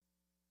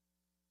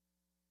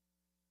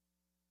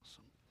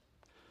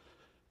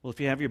Well, if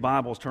you have your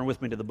Bibles, turn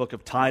with me to the book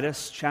of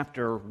Titus,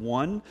 chapter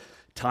 1.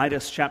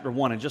 Titus, chapter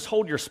 1. And just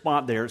hold your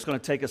spot there. It's going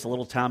to take us a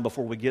little time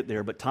before we get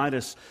there. But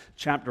Titus,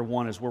 chapter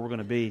 1 is where we're going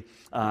to be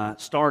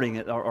starting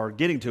it, or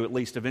getting to at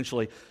least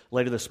eventually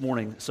later this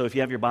morning. So if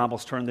you have your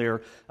Bibles, turn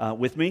there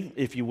with me,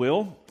 if you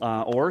will.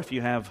 Or if you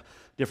have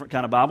different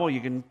kind of Bible,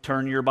 you can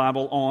turn your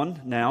Bible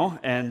on now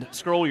and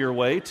scroll your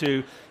way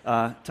to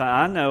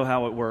I know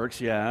how it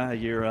works. Yeah,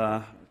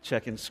 you're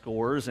checking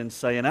scores and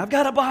saying, I've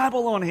got a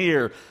Bible on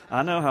here.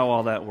 I know how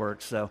all that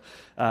works. So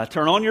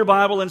turn on your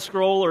Bible and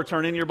scroll, or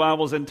turn in your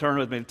Bibles and turn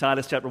with me to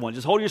Titus chapter 1.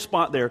 Just hold your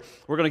spot there.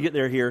 We're going to get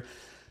there here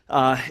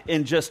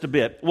in just a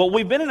bit. Well,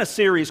 we've been in a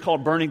series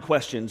called Burning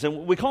Questions,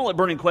 and we call it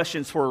Burning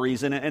Questions for a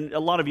reason, and a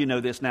lot of you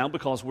know this now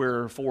because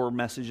we're 4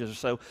 messages or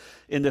so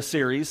in this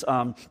series.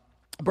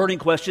 Burning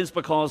questions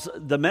because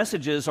the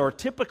messages are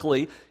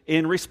typically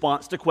in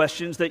response to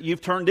questions that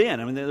you've turned in.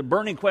 I mean, they're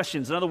burning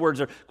questions. In other words,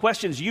 they're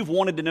questions you've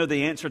wanted to know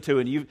the answer to,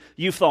 and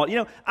you've thought,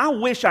 I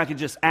wish I could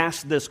just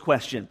ask this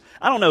question.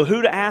 I don't know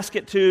who to ask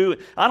it to.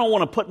 I don't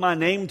want to put my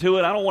name to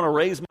it. I don't want to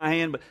raise my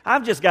hand, but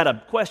I've just got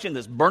a question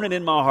that's burning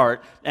in my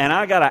heart, and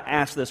I got to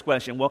ask this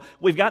question. Well,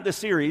 we've got this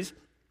series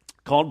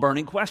called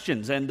Burning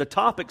Questions, and the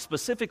topic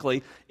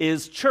specifically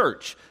is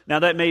church. Now,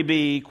 that may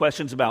be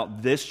questions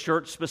about this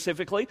church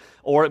specifically,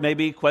 or it may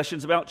be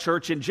questions about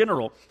church in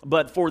general.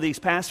 But for these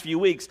past few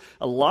weeks,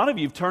 a lot of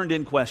you've turned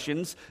in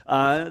questions,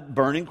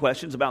 burning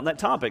questions about that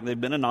topic. They've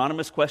been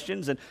anonymous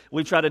questions, and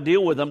we try to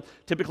deal with them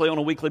typically on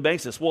a weekly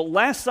basis. Well,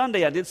 last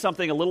Sunday, I did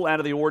something a little out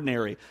of the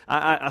ordinary.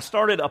 I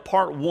started a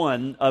part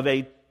 1 of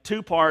a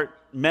 2-part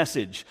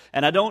message,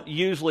 and I don't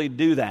usually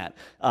do that,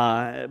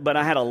 but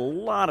I had a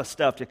lot of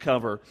stuff to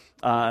cover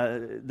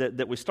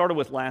that we started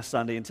with last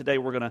Sunday, and today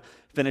we're going to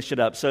finish it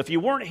up. So if you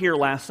weren't here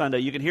last Sunday,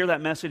 you can hear that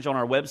message on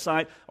our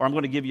website, or I'm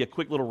going to give you a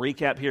quick little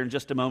recap here in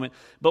just a moment,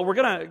 but we're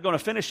going to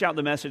finish out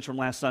the message from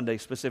last Sunday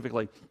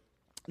specifically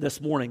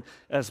this morning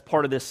as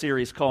part of this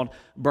series called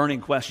Burning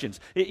Questions.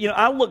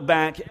 I look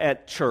back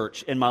at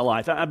church in my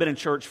life. I've been in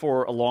church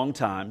for a long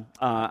time.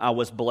 I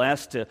was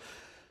blessed to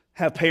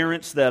have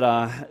parents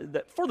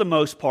that for the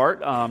most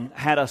part,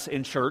 had us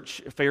in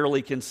church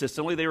fairly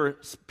consistently. There were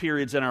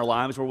periods in our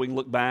lives where we can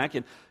look back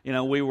and,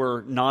 we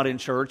were not in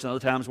church, and other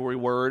times where we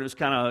were. It was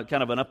kind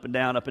of an up and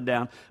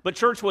down. But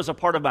church was a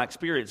part of my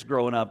experience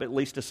growing up, at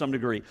least to some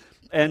degree.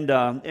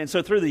 And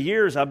so through the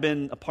years, I've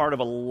been a part of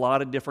a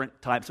lot of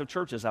different types of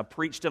churches. I've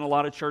preached in a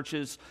lot of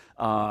churches.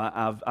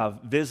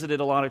 I've visited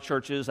a lot of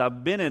churches.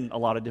 I've been in a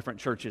lot of different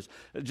churches,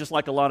 just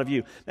like a lot of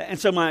you. And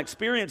so my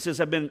experiences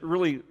have been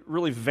really,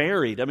 really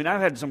varied. I mean,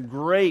 I've had some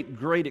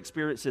great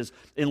experiences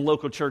in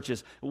local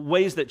churches,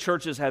 ways that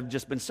churches have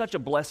just been such a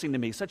blessing to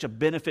me, such a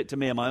benefit to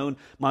me in my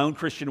own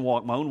Christian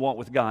walk, my own walk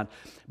with God.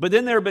 But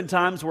then there have been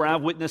times where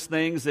I've witnessed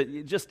things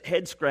that just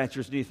head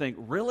scratchers, and you think,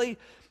 really?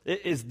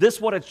 Is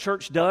this what a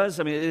church does?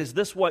 I mean, is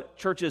this what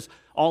church is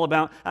all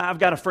about? I've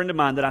got a friend of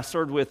mine that I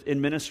served with in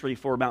ministry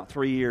for about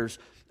 3 years,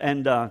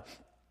 and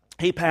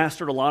he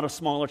pastored a lot of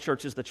smaller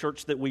churches. The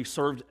church that we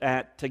served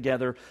at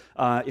together,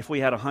 if we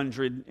had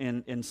 100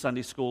 in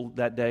Sunday school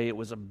that day, it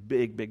was a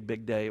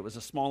big day. It was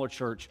a smaller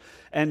church.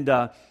 And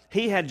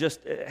he had just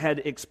had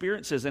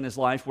experiences in his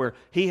life where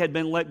he had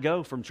been let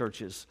go from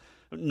churches.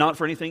 Not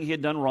for anything he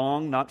had done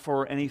wrong, not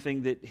for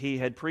anything that he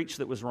had preached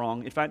that was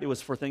wrong. In fact, it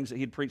was for things that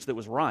he had preached that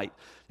was right.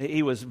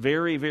 He was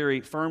very, very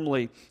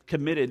firmly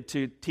committed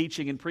to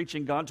teaching and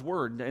preaching God's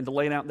Word and to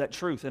laying out that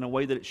truth in a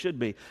way that it should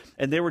be.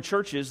 And there were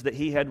churches that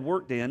he had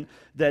worked in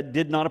that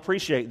did not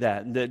appreciate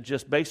that, and that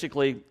just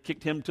basically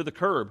kicked him to the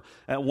curb.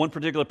 At one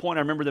particular point,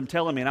 I remember them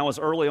telling me, and I was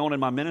early on in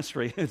my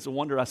ministry. It's a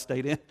wonder I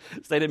stayed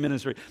in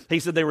ministry. He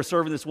said they were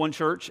serving this one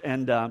church,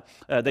 and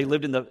they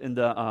lived in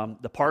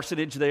the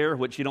parsonage there,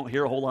 which you don't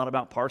hear a whole lot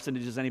about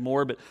parsonages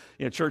anymore, but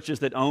churches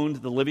that owned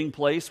the living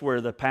place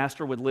where the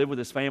pastor would live with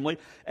his family.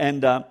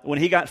 And when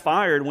he got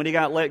fired, when he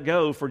got let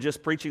go for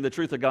just preaching the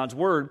truth of God's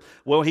Word,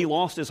 well, he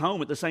lost his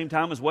home at the same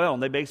time as well.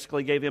 And they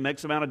basically gave him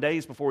X amount of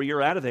days before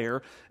you're out of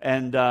there,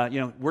 and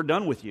we're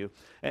done with you.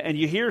 And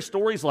you hear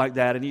stories like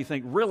that, and you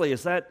think, really,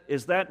 is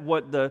that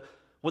what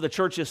the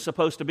church is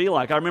supposed to be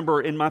like? I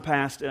remember in my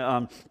past,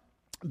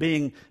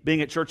 being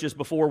at churches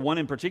before, one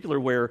in particular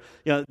where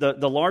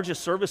the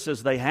largest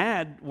services they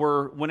had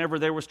were whenever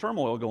there was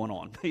turmoil going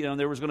on.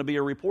 There was going to be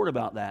a report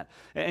about that,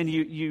 and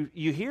you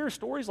hear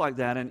stories like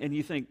that, and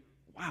you think,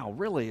 wow,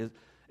 really,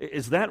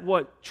 is that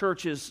what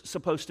church is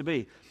supposed to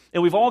be?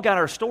 And we've all got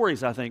our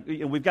stories, I think.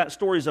 We've got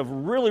stories of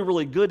really,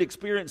 really good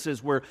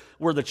experiences where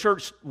the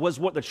church was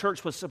what the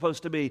church was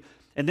supposed to be,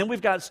 and then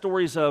we've got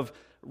stories of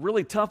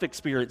really tough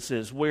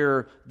experiences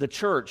where the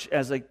church,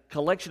 as a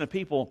collection of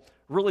people,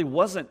 really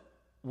wasn't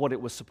what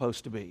it was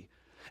supposed to be.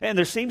 And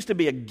there seems to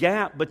be a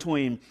gap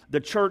between the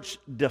church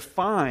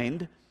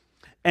defined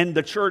and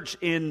the church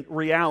in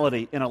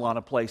reality in a lot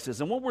of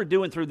places. And what we're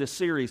doing through this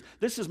series,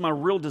 this is my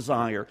real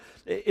desire,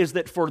 is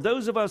that for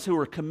those of us who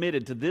are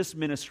committed to this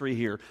ministry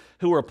here,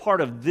 who are a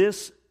part of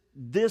this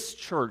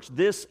church,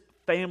 this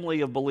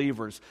family of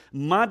believers,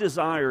 my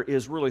desire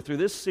is really through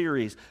this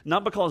series,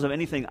 not because of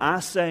anything I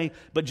say,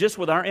 but just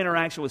with our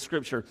interaction with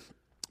Scripture,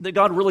 that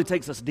God really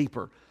takes us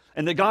deeper.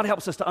 And that God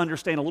helps us to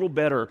understand a little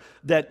better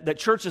that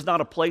church is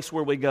not a place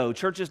where we go.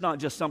 Church is not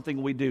just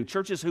something we do.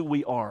 Church is who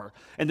we are.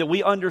 And that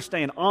we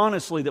understand,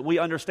 honestly, that we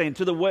understand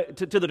to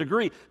the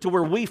degree to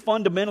where we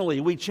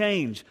fundamentally, we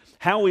change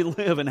how we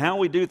live and how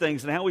we do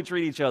things and how we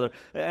treat each other.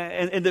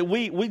 And that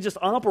we just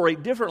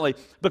operate differently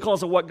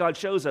because of what God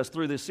shows us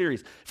through this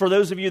series. For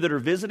those of you that are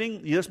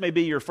visiting, this may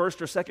be your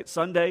first or second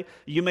Sunday.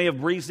 You may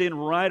have breezed in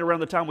right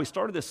around the time we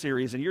started this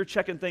series and you're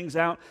checking things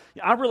out.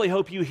 I really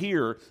hope you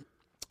hear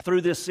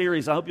through this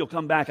series, I hope you'll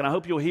come back and I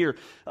hope you'll hear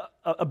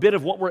a bit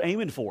of what we're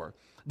aiming for.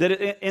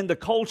 That in the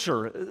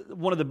culture,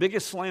 one of the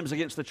biggest slams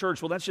against the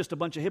church, well, that's just a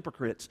bunch of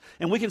hypocrites.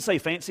 And we can say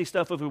fancy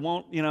stuff if we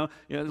want, a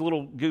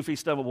little goofy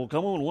stuff. Well,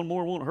 come on, one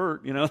more won't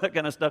hurt, that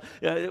kind of stuff.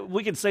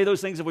 We can say those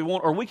things if we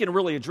want, or we can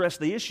really address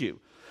the issue.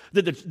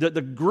 That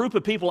the group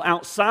of people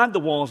outside the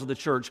walls of the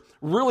church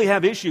really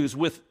have issues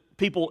with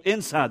people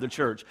inside the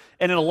church.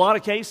 And in a lot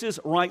of cases,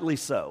 rightly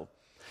so.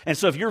 And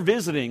so if you're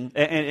visiting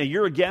and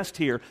you're a guest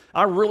here,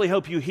 I really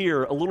hope you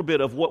hear a little bit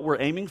of what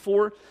we're aiming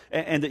for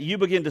and that you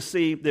begin to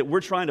see that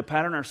we're trying to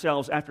pattern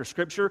ourselves after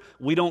Scripture.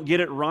 We don't get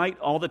it right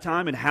all the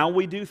time in how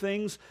we do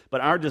things, but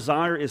our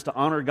desire is to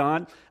honor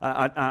God.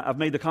 I've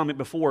made the comment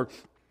before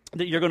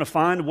that you're going to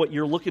find what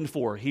you're looking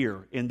for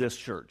here in this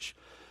church.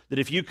 That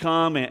if you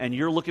come and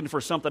you're looking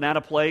for something out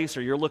of place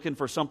or you're looking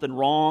for something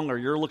wrong or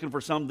you're looking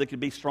for something that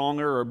could be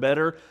stronger or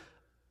better,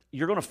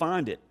 you're going to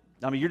find it.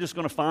 I mean, you're just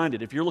going to find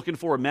it. If you're looking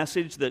for a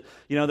message that,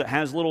 that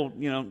has little,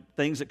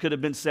 things that could have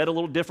been said a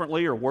little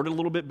differently or worded a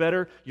little bit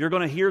better, you're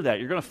going to hear that.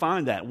 You're going to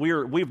find that.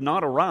 We've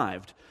not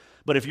arrived.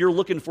 But if you're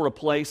looking for a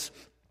place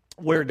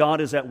where God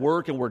is at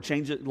work and where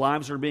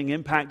lives are being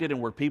impacted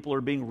and where people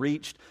are being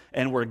reached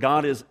and where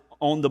God is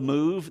on the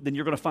move, then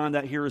you're going to find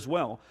that here as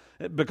well.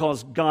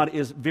 Because God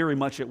is very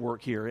much at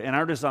work here. And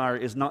our desire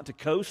is not to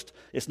coast.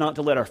 It's not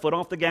to let our foot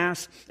off the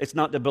gas. It's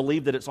not to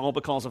believe that it's all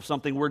because of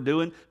something we're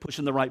doing,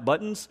 pushing the right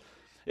buttons.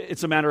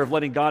 It's a matter of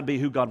letting God be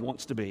who God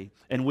wants to be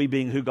and we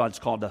being who God's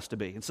called us to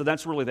be. And so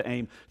that's really the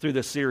aim through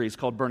this series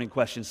called Burning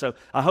Questions. So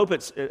I hope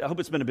it's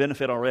been a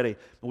benefit already.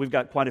 We've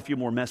got quite a few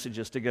more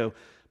messages to go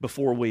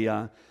before we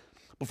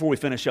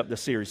finish up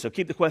this series. So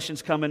keep the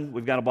questions coming.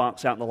 We've got a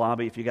box out in the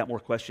lobby. If you got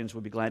more questions,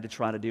 we'd be glad to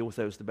try to deal with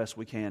those the best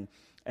we can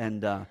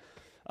and to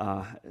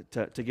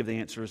give the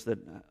answers that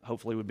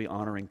hopefully would be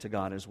honoring to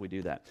God as we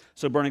do that.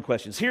 So burning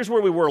questions. Here's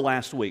where we were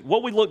last week.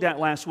 What we looked at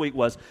last week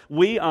was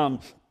we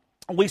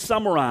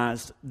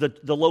summarized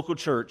the local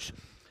church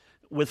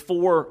with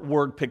 4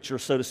 word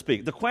pictures, so to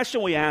speak. The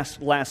question we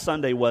asked last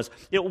Sunday was,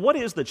 what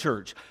is the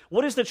church?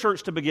 What is the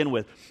church to begin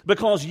with?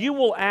 Because you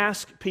will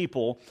ask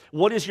people,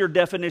 what is your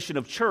definition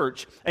of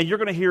church? And you're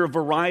going to hear a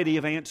variety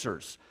of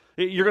answers.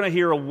 You're going to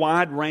hear a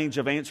wide range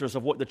of answers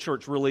of what the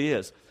church really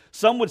is.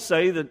 Some would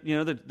say that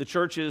the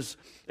church is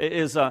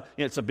it's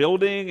a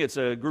building, it's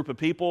a group of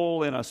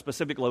people in a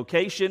specific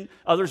location.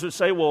 Others would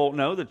say, well,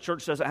 no, the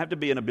church doesn't have to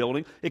be in a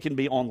building. It can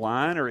be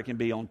online or it can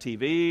be on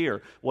TV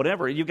or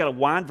whatever. You've got a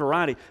wide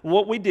variety.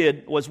 What we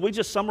did was we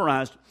just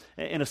summarized,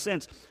 in a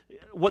sense,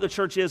 what the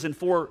church is in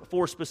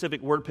four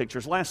specific word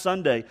pictures. Last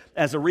Sunday,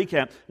 as a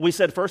recap, we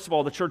said, first of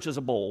all, the church is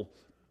a bowl.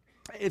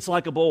 It's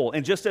like a bowl.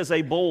 And just as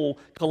a bowl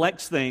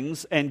collects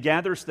things and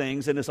gathers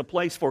things and is a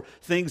place for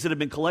things that have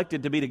been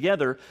collected to be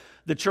together,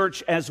 the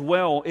church as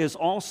well is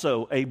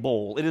also a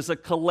bowl. It is a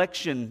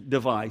collection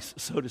device,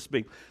 so to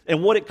speak.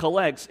 And what it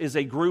collects is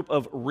a group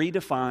of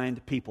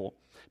redefined people.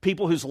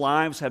 People whose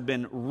lives have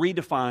been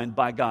redefined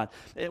by God.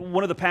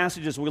 One of the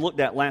passages we looked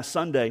at last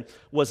Sunday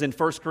was in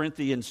 1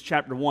 Corinthians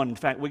chapter 1. In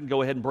fact, we can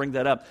go ahead and bring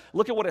that up.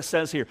 Look at what it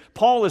says here.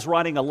 Paul is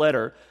writing a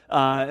letter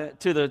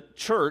to the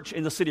church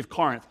in the city of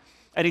Corinth.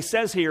 And he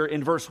says here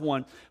in verse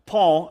 1,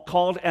 Paul,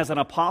 called as an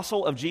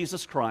apostle of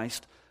Jesus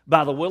Christ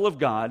by the will of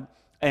God,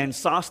 and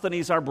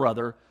Sosthenes our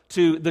brother,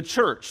 to the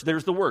church,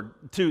 there's the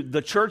word, to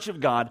the church of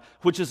God,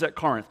 which is at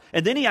Corinth.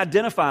 And then he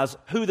identifies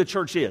who the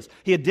church is.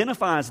 He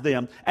identifies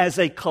them as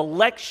a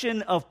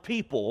collection of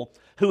people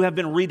who have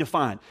been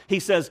redefined. He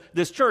says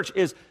this church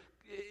is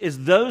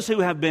those who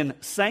have been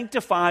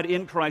sanctified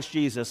in Christ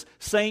Jesus,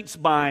 saints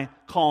by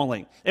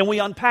calling. And we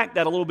unpacked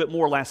that a little bit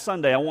more last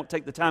Sunday. I won't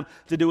take the time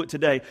to do it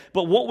today.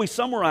 But what we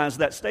summarized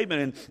that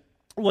statement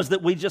in was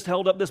that we just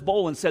held up this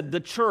bowl and said the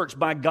church,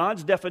 by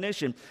God's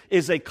definition,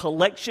 is a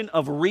collection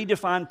of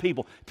redefined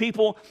people.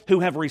 People who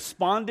have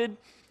responded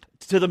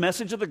to the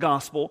message of the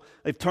gospel.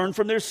 They've turned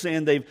from their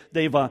sin.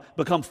 They've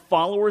become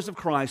followers of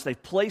Christ.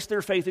 They've placed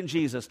their faith in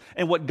Jesus.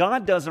 And what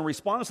God does in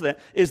response to that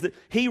is that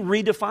He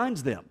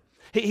redefines them.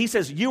 He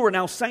says, you are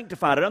now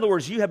sanctified. In other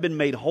words, you have been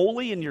made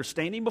holy in your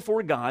standing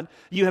before God.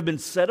 You have been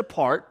set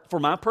apart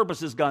for my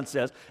purposes, God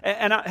says.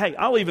 And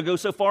I'll even go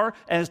so far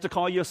as to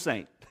call you a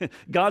saint.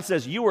 God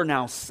says, you are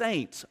now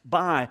saints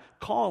by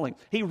calling.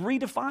 He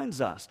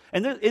redefines us.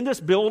 And in this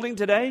building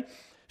today,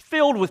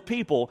 filled with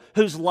people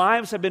whose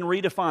lives have been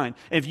redefined.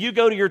 If you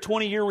go to your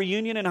 20-year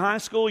reunion in high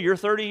school, your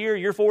 30-year,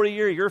 your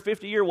 40-year, your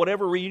 50-year,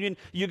 whatever reunion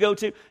you go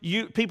to,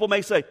 people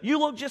may say, you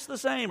look just the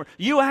same, or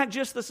you act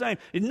just the same.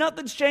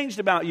 Nothing's changed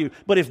about you.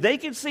 But if they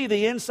can see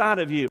the inside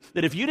of you,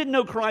 that if you didn't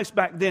know Christ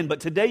back then, but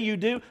today you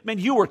do, man,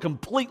 you are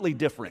completely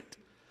different.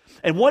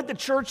 And what the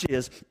church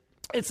is,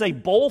 it's a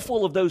bowl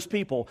full of those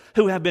people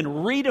who have been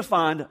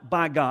redefined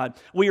by God.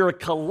 We are a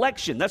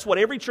collection. That's what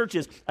every church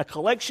is, a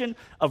collection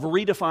of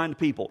redefined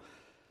people.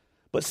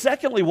 But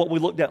secondly, what we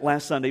looked at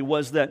last Sunday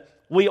was that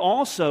we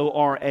also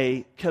are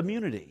a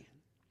community.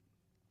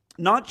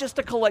 Not just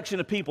a collection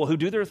of people who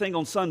do their thing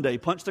on Sunday,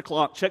 punch the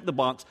clock, check the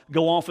box,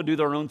 go off and do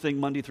their own thing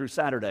Monday through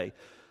Saturday.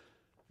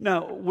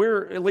 No,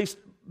 we're, at least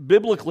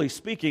biblically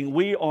speaking,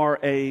 we are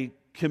a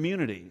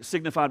community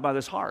signified by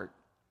this heart.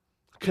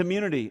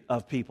 Community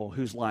of people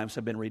whose lives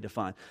have been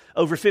redefined.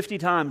 Over 50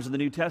 times in the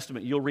New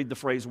Testament, you'll read the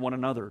phrase one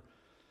another.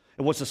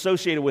 And what's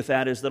associated with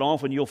that is that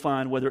often you'll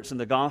find, whether it's in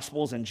the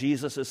Gospels and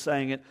Jesus is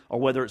saying it, or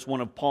whether it's one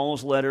of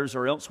Paul's letters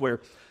or elsewhere,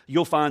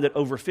 you'll find that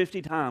over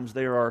 50 times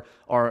there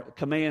are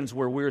commands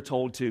where we're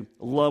told to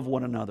love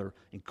one another,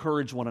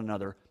 encourage one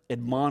another,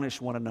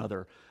 admonish one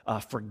another,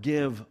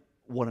 forgive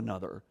one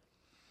another.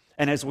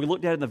 And as we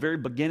looked at in the very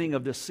beginning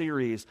of this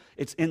series,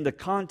 it's in the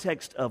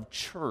context of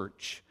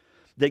church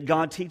that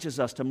God teaches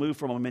us to move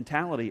from a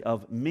mentality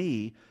of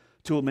me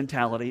to a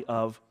mentality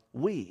of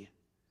we.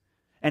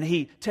 And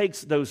He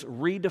takes those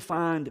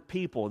redefined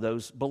people,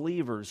 those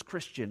believers,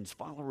 Christians,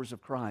 followers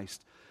of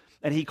Christ,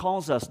 and He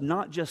calls us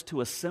not just to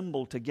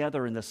assemble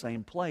together in the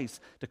same place,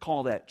 to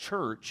call that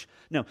church.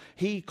 No,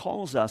 He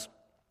calls us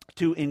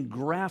to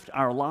engraft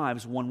our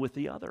lives one with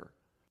the other,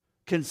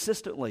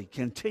 consistently,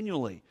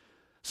 continually,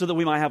 so that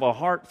we might have a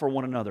heart for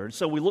one another. And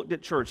so we looked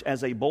at church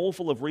as a bowl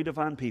full of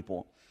redefined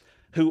people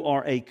who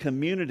are a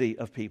community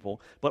of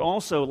people. But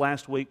also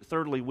last week,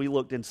 thirdly, we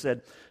looked and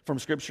said from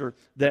Scripture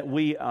that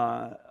we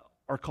are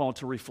called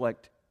to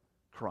reflect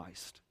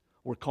Christ.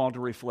 We're called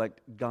to reflect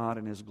God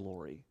and His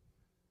glory.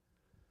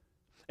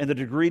 And the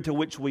degree to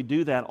which we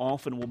do that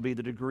often will be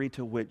the degree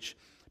to which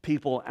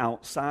people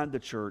outside the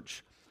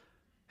church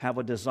have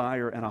a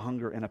desire and a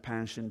hunger and a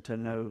passion to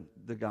know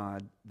the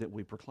God that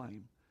we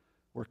proclaim.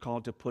 We're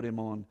called to put Him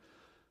on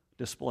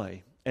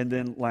display. And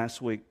then last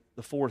week,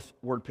 the fourth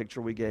word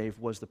picture we gave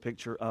was the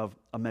picture of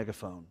a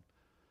megaphone.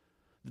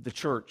 The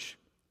church,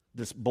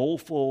 this bowl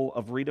full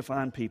of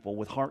redefined people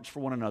with hearts for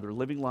one another,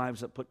 living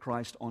lives that put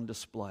Christ on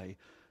display,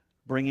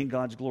 bringing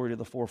God's glory to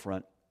the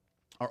forefront,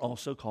 are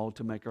also called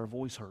to make our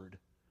voice heard.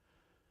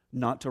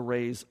 Not to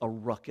raise a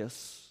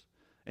ruckus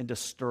and to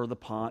stir the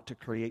pot, to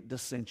create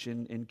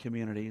dissension in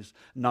communities,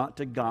 not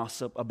to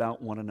gossip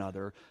about one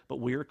another, but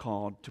we are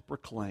called to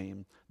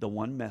proclaim the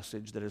one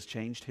message that has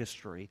changed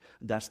history.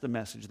 That's the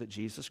message that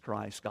Jesus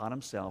Christ, God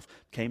Himself,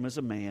 came as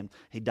a man.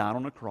 He died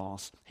on a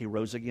cross. He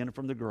rose again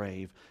from the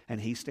grave,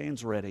 and He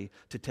stands ready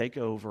to take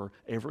over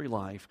every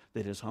life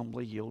that is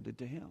humbly yielded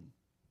to Him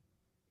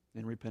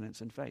in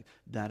repentance and faith.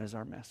 That is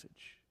our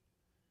message.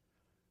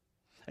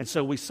 And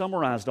so we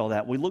summarized all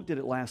that. We looked at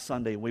it last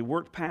Sunday. We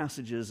worked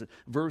passages,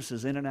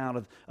 verses in and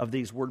out of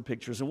these word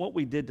pictures. And what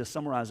we did to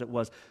summarize it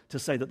was to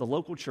say that the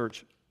local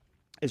church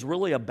is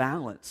really a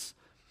balance.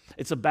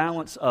 It's a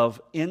balance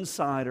of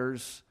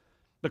insiders,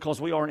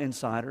 because we are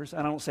insiders.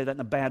 And I don't say that in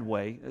a bad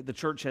way. The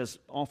church has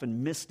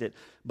often missed it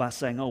by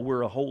saying, oh,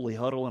 we're a holy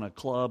huddle in a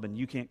club and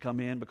you can't come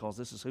in because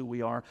this is who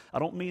we are. I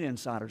don't mean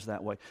insiders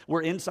that way.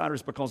 We're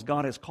insiders because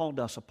God has called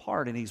us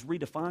apart and He's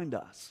redefined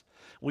us.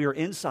 We are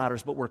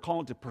insiders, but we're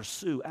called to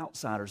pursue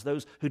outsiders,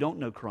 those who don't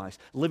know Christ,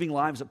 living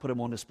lives that put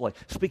Him on display,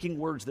 speaking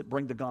words that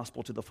bring the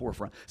gospel to the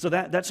forefront. So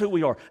that's who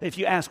we are. If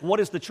you ask, what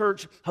is the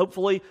church?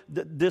 Hopefully,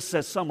 this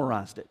has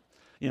summarized it.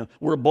 You know,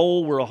 we're a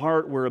bowl, we're a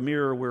heart, we're a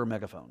mirror, we're a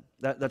megaphone.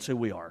 That's who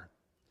we are.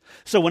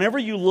 So whenever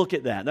you look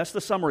at that, that's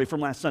the summary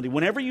from last Sunday.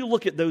 Whenever you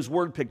look at those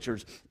word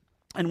pictures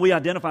and we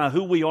identify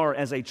who we are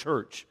as a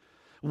church,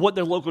 what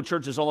the local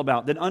church is all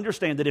about, then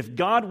understand that if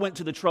God went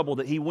to the trouble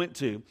that He went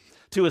to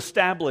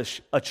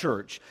establish a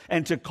church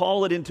and to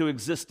call it into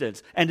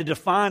existence and to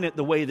define it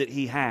the way that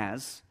He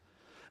has,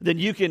 then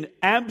you can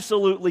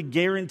absolutely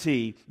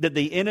guarantee that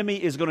the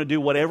enemy is going to do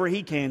whatever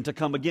he can to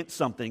come against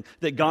something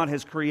that God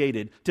has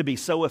created to be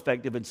so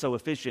effective and so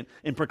efficient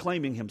in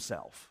proclaiming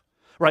Himself.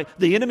 Right?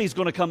 The enemy's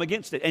going to come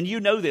against it. And you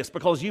know this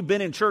because you've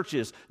been in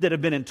churches that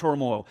have been in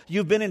turmoil.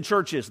 You've been in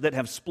churches that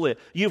have split.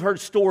 You've heard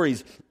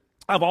stories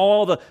of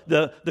all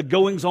the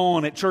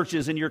goings-on at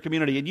churches in your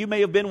community. And you may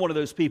have been one of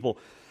those people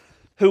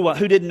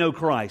who didn't know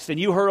Christ. And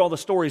you heard all the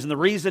stories. And the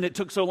reason it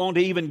took so long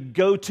to even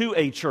go to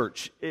a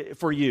church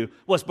for you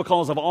was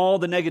because of all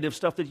the negative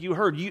stuff that you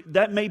heard.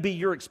 That may be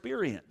your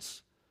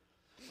experience.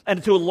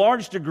 And to a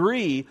large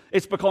degree,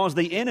 it's because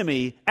the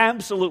enemy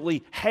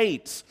absolutely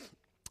hates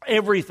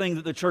everything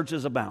that the church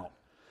is about.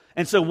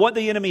 And so what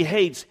the enemy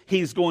hates,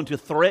 he's going to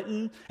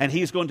threaten and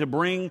he's going to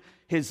bring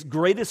his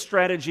greatest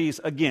strategies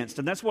against.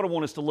 And that's what I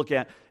want us to look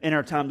at in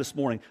our time this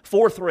morning.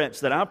 4 threats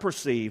that I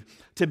perceive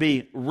to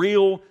be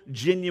real,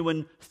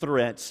 genuine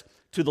threats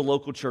to the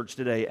local church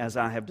today as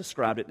I have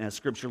described it and as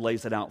Scripture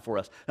lays it out for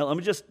us. Now, let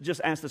me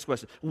just ask this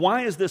question.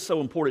 Why is this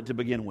so important to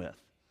begin with?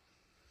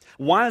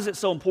 Why is it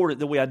so important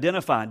that we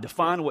identify and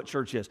define what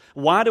church is?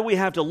 Why do we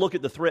have to look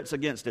at the threats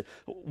against it?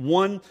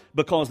 One,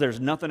 because there's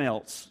nothing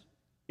else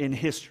in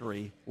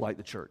history like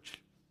the church.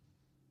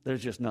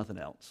 There's just nothing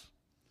else.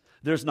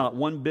 There's not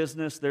one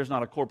business, there's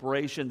not a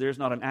corporation, there's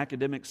not an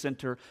academic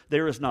center,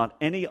 there is not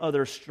any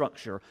other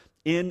structure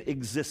in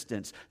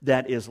existence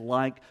that is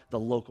like the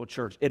local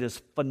church. It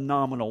is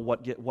phenomenal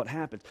what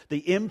happens.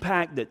 The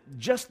impact that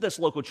just this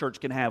local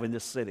church can have in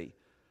this city.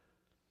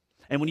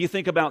 And when you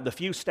think about the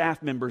few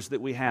staff members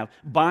that we have,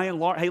 by and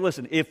large, hey,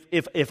 listen,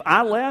 if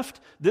I left,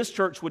 this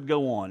church would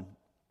go on.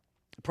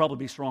 Probably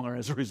be stronger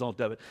as a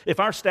result of it. If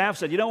our staff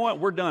said, you know what,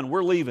 we're done,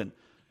 we're leaving,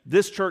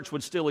 this church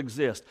would still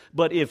exist.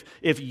 But if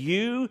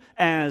you,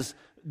 as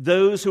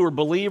those who are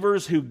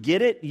believers who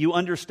get it, you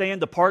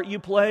understand the part you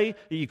play,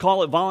 you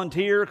call it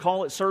volunteer,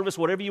 call it service,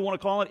 whatever you want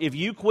to call it, if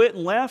you quit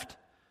and left,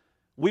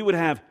 we would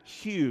have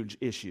huge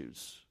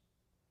issues.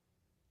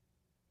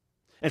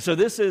 And so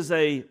this is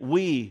a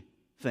we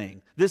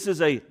thing. This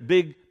is a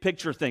big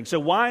picture thing. So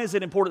why is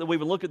it important that we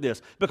even look at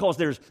this? Because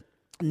there's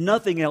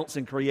nothing else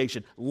in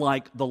creation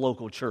like the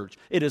local church.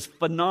 It is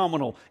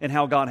phenomenal in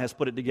how God has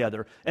put it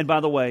together. And by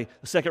the way,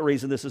 the second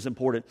reason this is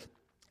important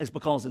is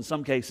because in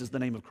some cases the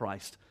name of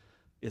Christ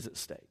is at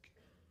stake.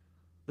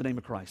 The name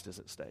of Christ is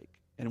at stake.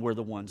 And we're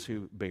the ones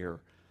who bear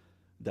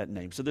that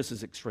name. So this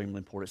is extremely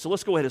important. So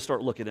let's go ahead and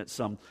start looking at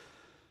some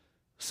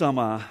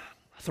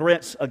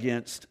threats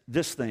against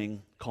this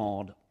thing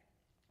called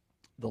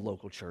the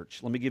local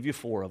church. Let me give you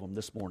 4 of them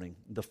this morning.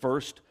 The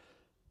first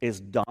is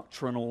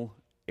doctrinal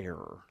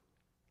error.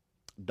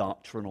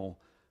 Doctrinal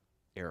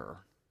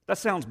error. That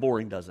sounds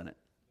boring, doesn't it?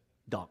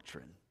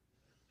 Doctrine.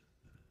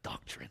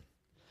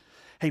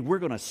 Hey, we're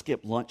going to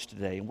skip lunch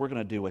today, and we're going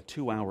to do a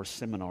 2-hour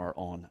seminar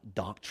on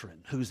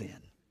doctrine. Who's in?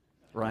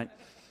 Right?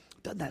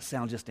 Doesn't that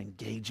sound just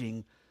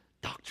engaging?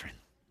 Doctrine.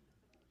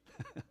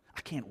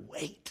 I can't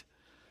wait.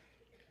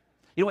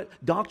 You know what?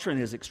 Doctrine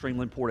is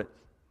extremely important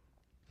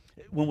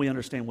when we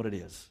understand what it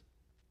is.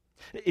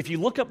 If you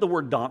look up the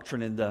word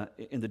doctrine in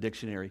the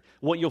dictionary,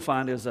 what you'll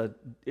find is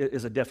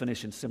a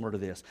definition similar to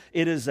this.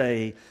 It is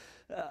a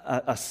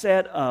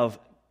set of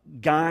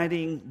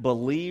guiding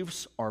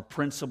beliefs or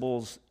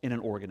principles in an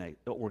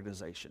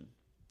organization.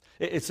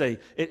 It's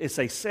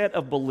a set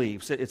of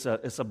beliefs.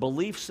 It's a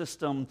belief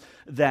system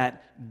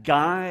that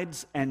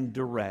guides and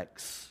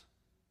directs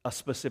a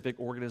specific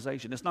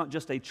organization. It's not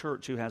just a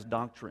church who has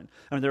doctrine.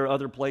 I mean, there are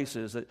other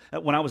places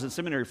that, when I was in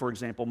seminary, for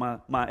example,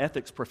 my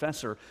ethics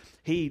professor,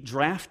 he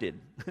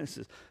drafted, this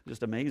is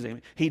just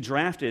amazing, he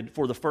drafted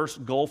for the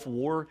first Gulf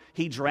War,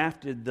 he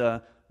drafted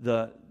the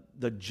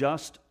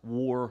just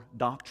war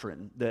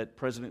doctrine that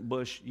President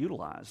Bush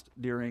utilized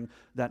during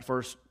that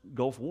first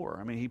Gulf War.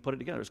 I mean, he put it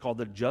together. It's called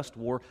the just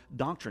war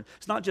doctrine.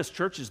 It's not just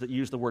churches that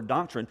use the word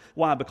doctrine.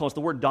 Why? Because the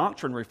word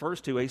doctrine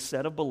refers to a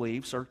set of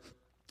beliefs or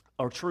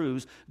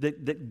truths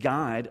that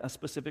guide a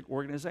specific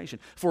organization.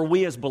 For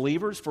we as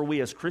believers, for we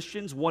as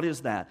Christians, what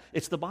is that?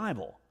 It's the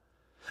Bible.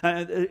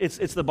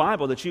 It's the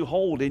Bible that you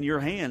hold in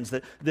your hands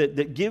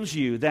that gives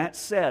you that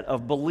set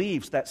of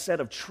beliefs, that set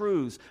of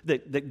truths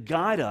that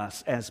guide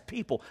us as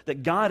people,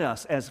 that guide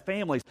us as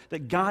families,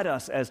 that guide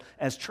us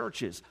as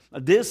churches.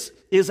 This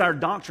is our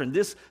doctrine.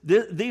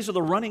 These are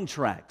the running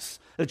tracks.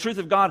 The truth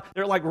of God,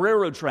 they're like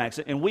railroad tracks.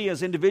 And we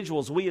as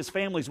individuals, we as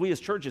families, we as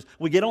churches,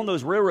 we get on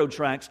those railroad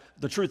tracks,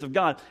 the truth of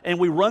God, and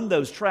we run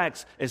those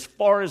tracks as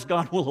far as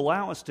God will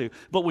allow us to.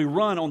 But we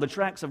run on the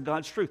tracks of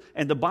God's truth.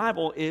 And the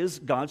Bible is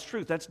God's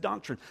truth. That's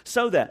doctrine.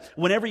 So that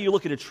whenever you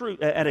look at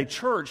a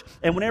church,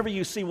 and whenever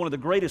you see one of the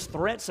greatest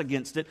threats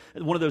against it,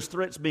 one of those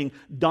threats being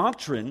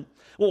doctrine,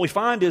 what we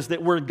find is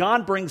that where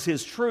God brings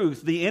His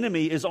truth, the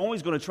enemy is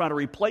always going to try to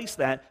replace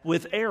that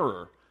with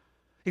error.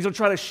 He's going to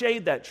try to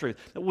shade that truth.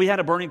 We had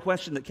a burning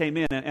question that came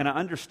in, and I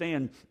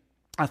understand,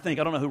 I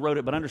don't know who wrote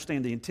it, but I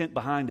understand the intent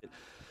behind it.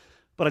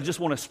 But I just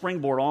want to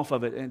springboard off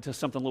of it into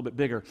something a little bit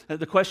bigger.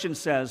 The question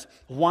says,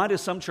 why do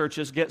some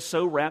churches get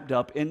so wrapped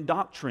up in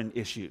doctrine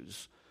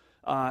issues?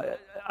 I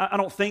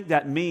don't think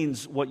that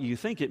means what you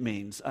think it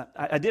means.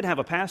 I did have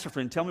a pastor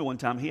friend tell me one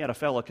time he had a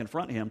fella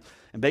confront him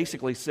and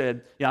basically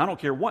said, I don't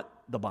care what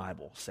the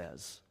Bible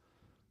says.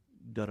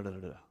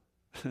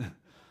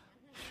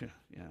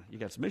 Yeah, you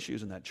got some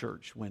issues in that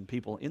church when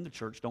people in the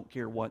church don't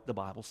care what the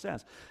Bible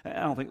says. I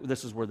don't think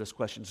this is where this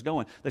question's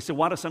going. They said,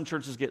 why do some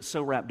churches get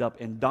so wrapped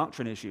up in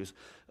doctrine issues?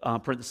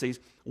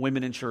 Parentheses,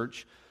 women in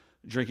church,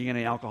 drinking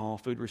any alcohol,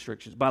 food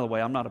restrictions. By the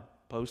way, I'm not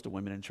opposed to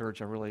women in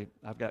church.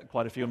 I've got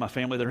quite a few in my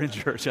family that are in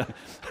church. I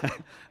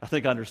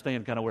think I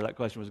understand kind of where that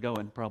question was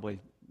going. Probably,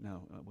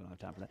 no, we don't have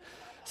time for that.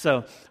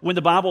 So when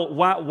the Bible,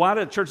 why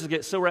do churches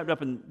get so wrapped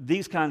up in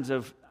these kinds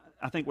of,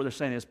 I think what they're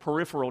saying is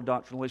peripheral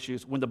doctrinal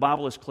issues when the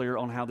Bible is clear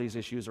on how these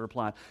issues are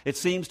applied? It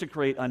seems to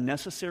create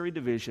unnecessary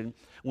division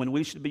when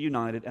we should be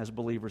united as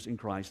believers in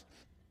Christ,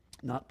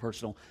 not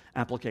personal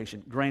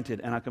application.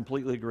 Granted, and I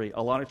completely agree,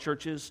 a lot of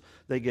churches,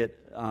 they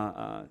get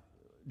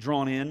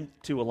drawn in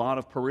to a lot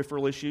of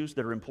peripheral issues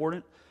that are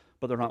important,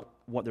 but they're not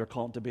what they're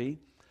called to be.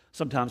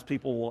 Sometimes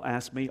people will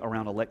ask me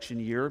around election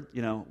year,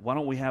 why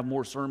don't we have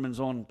more sermons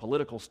on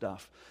political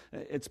stuff?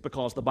 It's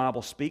because the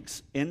Bible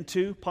speaks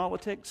into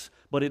politics,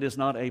 but it is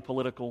not a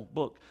political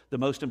book. The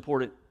most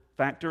important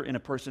factor in a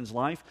person's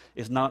life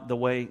is not the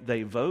way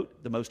they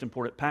vote. The most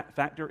important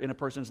factor in a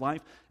person's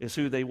life is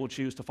who they will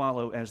choose to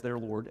follow as their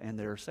Lord and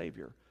their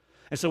Savior.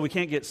 And so we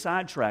can't get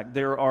sidetracked.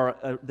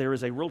 There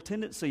is a real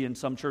tendency in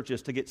some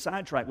churches to get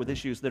sidetracked with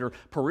issues that are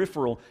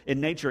peripheral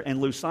in nature and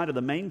lose sight of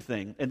the main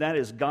thing, and that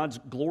is God's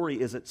glory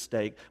is at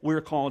stake.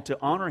 We're called to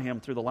honor Him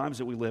through the lives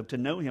that we live, to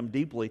know Him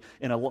deeply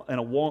in a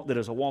walk that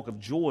is a walk of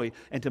joy,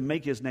 and to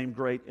make His name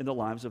great in the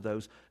lives of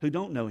those who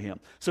don't know Him.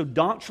 So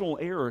doctrinal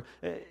error,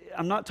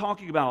 I'm not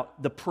talking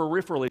about the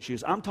peripheral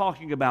issues. I'm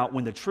talking about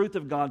when the truth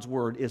of God's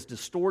Word is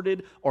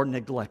distorted or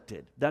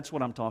neglected. That's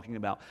what I'm talking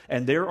about.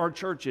 And there are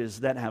churches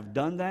that have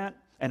done that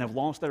and have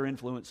lost their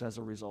influence as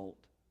a result.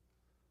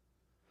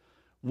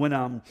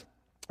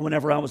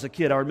 Whenever I was a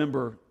kid, I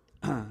remember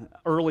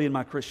early in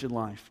my Christian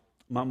life,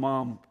 my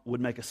mom would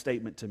make a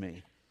statement to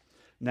me.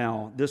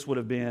 Now, this would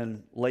have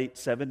been late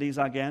 70s,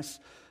 I guess.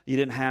 You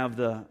didn't have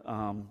the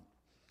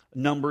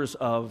numbers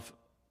of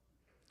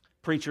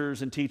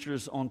preachers and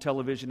teachers on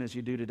television as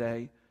you do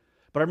today.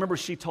 But I remember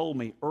she told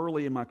me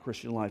early in my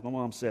Christian life, my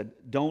mom said,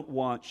 "Don't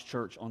watch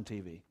church on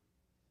TV."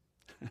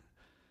 I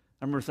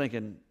remember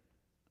thinking,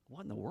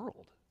 what in the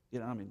world?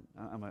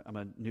 I'm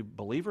a new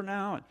believer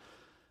now, and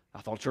I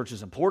thought church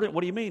is important.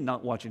 What do you mean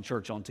not watching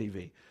church on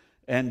TV?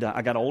 And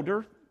I got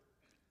older,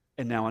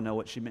 and now I know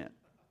what she meant.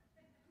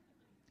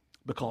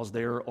 Because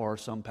there are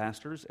some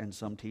pastors and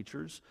some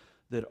teachers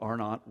that are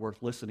not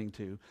worth listening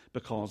to,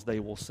 because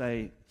they will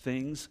say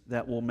things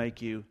that will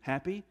make you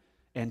happy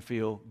and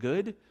feel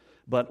good,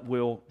 but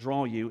will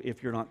draw you,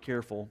 if you're not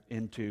careful,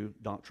 into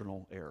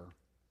doctrinal error,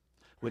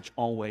 which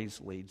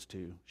always leads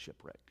to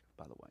shipwreck,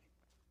 by the way.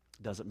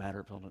 Doesn't matter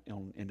if on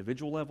an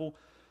individual level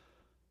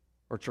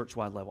or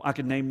church-wide level. I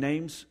could name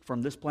names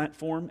from this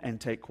platform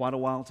and take quite a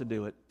while to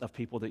do it, of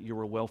people that you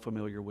are well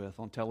familiar with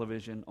on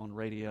television, on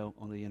radio,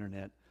 on the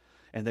internet.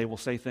 And they will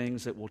say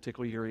things that will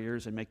tickle your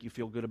ears and make you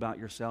feel good about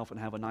yourself and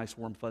have a nice,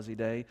 warm, fuzzy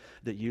day,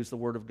 that use the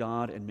Word of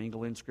God and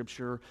mingle in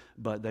Scripture,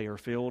 but they are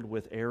filled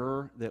with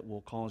error that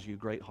will cause you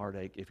great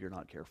heartache if you're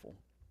not careful.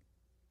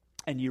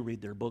 And you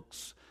read their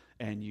books,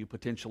 and you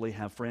potentially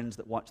have friends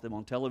that watch them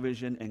on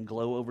television and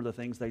glow over the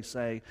things they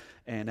say.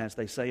 And as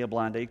they say, a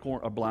blind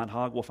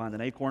hog will find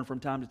an acorn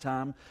from time to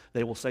time.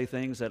 They will say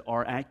things that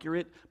are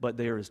accurate, but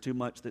there is too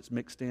much that's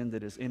mixed in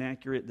that is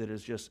inaccurate, that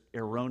is just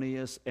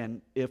erroneous,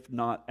 and if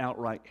not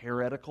outright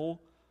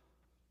heretical,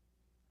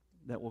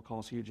 that will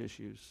cause huge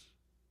issues.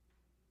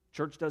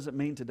 Church doesn't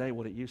mean today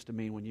what it used to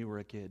mean when you were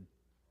a kid.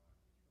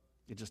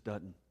 It just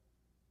doesn't.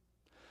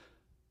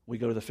 We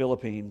go to the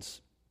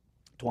Philippines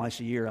twice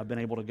a year. I've been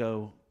able to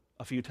go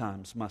a few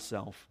times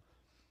myself.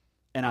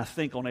 And I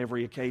think on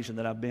every occasion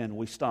that I've been,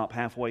 we stop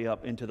halfway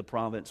up into the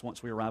province.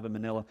 Once we arrive in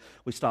Manila,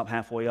 we stop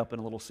halfway up in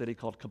a little city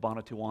called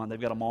Cabanatuan.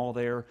 They've got a mall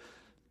there.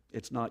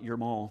 It's not your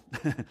mall,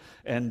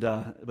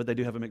 but they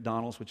do have a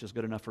McDonald's, which is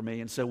good enough for me.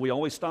 And so we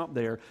always stop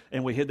there,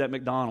 and we hit that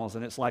McDonald's,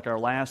 and it's like our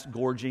last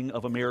gorging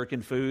of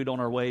American food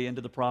on our way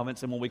into the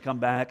province. And when we come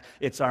back,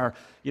 it's our,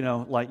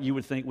 like you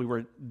would think we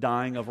were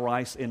dying of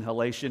rice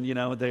inhalation,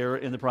 there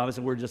in the province,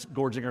 and we're just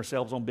gorging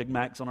ourselves on Big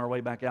Macs on our way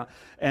back out.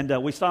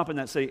 And we stop in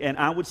that city, and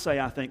I would say,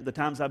 I think, the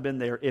times I've been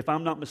there, if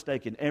I'm not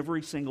mistaken,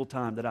 every single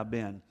time that I've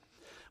been,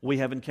 we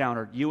have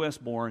encountered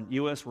U.S.-born,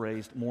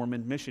 U.S.-raised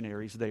Mormon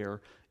missionaries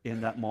there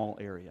in that mall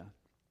area.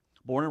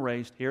 Born and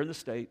raised here in the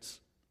States,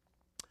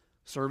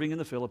 serving in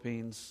the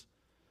Philippines.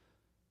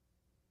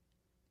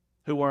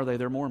 Who are they?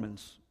 They're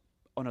Mormons.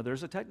 Oh no,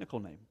 there's a technical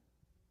name.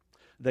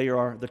 They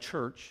are the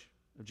Church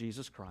of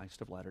Jesus Christ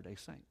of Latter-day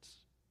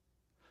Saints.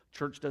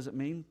 Church doesn't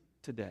mean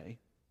today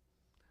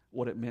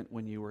what it meant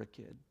when you were a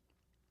kid.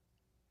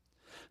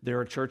 There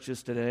are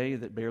churches today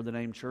that bear the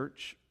name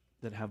church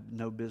that have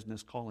no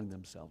business calling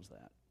themselves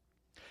that.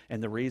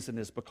 And the reason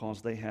is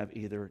because they have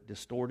either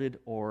distorted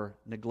or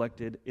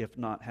neglected, if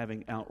not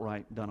having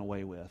outright done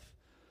away with,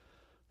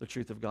 the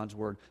truth of God's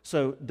Word.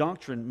 So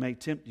doctrine may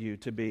tempt you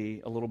to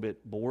be a little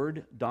bit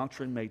bored.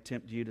 Doctrine may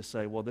tempt you to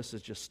say, well, this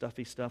is just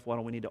stuffy stuff. Why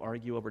don't we need to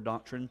argue over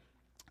doctrine?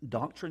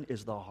 Doctrine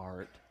is the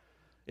heart.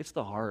 It's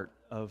the heart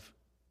of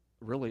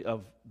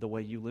the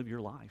way you live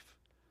your life,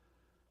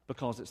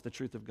 because it's the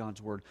truth of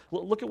God's Word.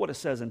 Look at what it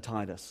says in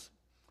Titus.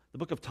 The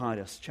book of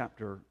Titus,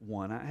 chapter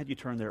 1. I had you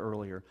turn there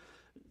earlier.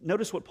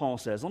 Notice what Paul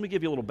says. Let me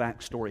give you a little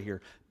backstory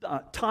here.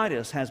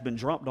 Titus has been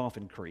dropped off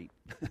in Crete,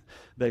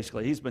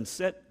 basically. He's been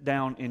set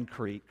down in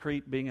Crete,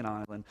 Crete being an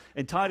island.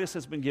 And Titus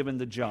has been given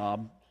the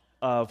job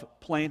of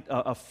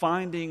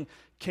finding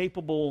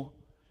capable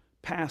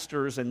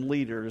pastors and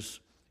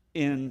leaders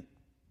in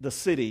the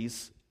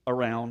cities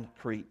around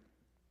Crete.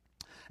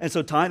 And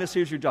so Titus,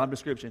 here's your job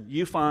description.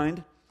 You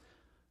find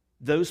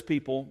those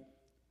people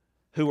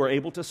who are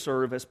able to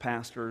serve as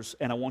pastors,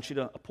 and I want you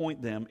to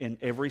appoint them in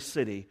every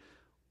city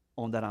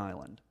on that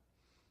island.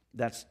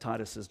 That's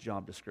Titus's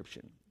job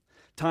description.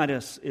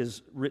 Titus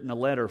is written a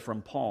letter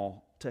from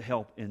Paul to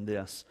help in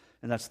this.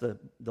 And that's the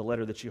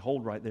letter that you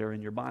hold right there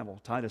in your Bible,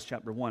 Titus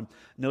chapter 1.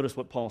 Notice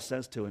what Paul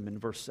says to him in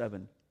verse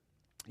 7.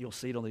 You'll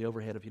see it on the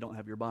overhead if you don't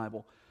have your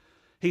Bible.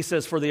 He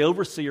says, "For the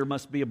overseer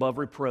must be above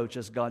reproach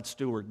as God's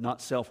steward,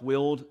 not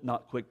self-willed,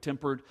 not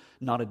quick-tempered,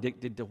 not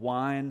addicted to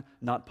wine,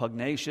 not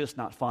pugnacious,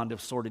 not fond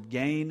of sordid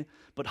gain,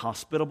 but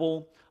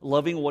hospitable,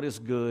 loving what is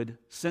good,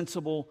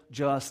 sensible,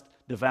 just,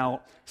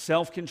 devout,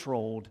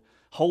 self-controlled,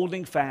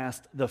 holding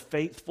fast the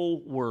faithful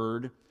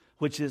word,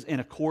 which is in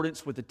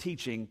accordance with the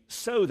teaching,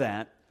 so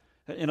that,"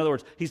 in other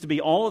words, he's to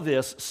be all of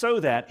this so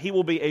that he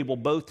will be able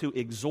both to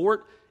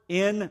exhort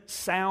in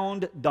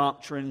sound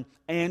doctrine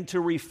and to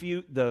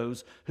refute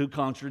those who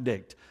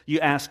contradict. You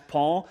ask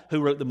Paul,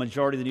 who wrote the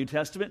majority of the New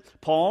Testament,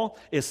 Paul,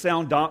 is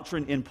sound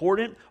doctrine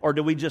important, or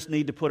do we just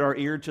need to put our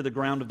ear to the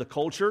ground of the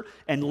culture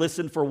and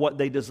listen for what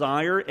they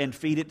desire and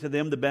feed it to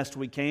them the best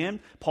we can?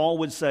 Paul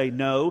would say,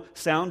 no,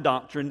 sound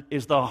doctrine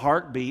is the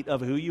heartbeat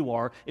of who you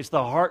are. It's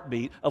the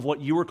heartbeat of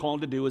what you were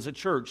called to do as a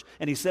church.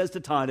 And he says to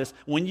Titus,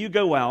 when you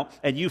go out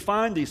and you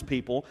find these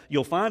people,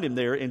 you'll find him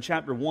there in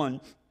chapter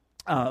 1,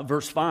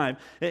 verse 5,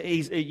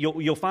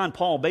 you'll find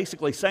Paul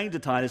basically saying to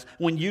Titus,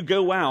 when you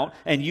go out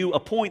and you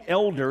appoint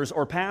elders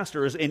or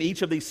pastors in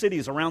each of these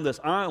cities around this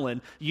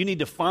island, you need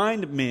to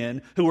find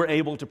men who are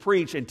able to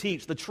preach and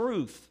teach the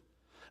truth.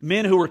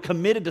 Men who are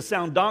committed to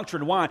sound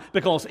doctrine. Why?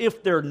 Because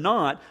if they're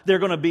not, they're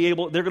going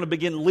to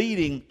begin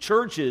leading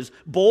churches,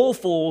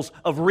 bowlfuls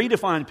of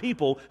redefined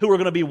people who are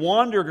going to be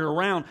wandering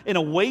around in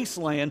a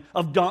wasteland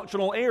of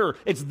doctrinal error.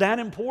 It's that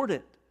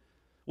important.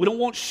 We don't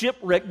want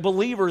shipwrecked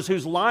believers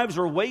whose lives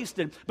are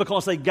wasted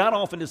because they got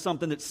off into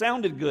something that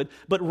sounded good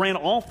but ran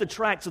off the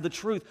tracks of the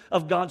truth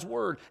of God's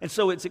Word. And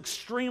so it's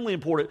extremely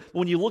important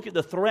when you look at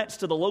the threats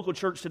to the local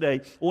church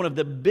today, one of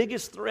the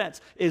biggest threats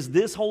is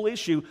this whole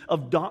issue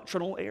of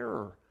doctrinal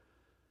error.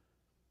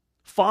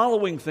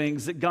 Following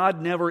things that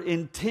God never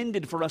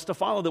intended for us to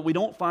follow, that we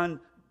don't find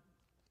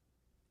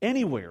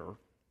anywhere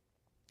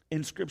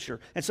in Scripture.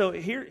 And so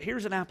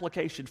here's an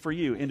application for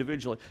you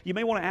individually. You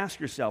may want to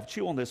ask yourself,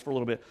 chew on this for a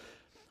little bit.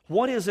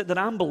 What is it that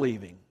I'm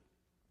believing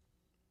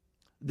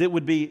that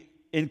would be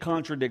in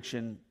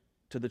contradiction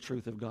to the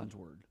truth of God's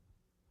Word?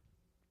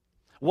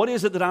 What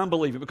is it that I'm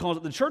believing?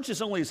 Because the church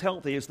is only as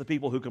healthy as the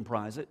people who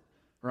comprise it,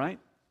 right?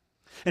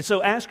 And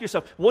so ask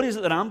yourself, what is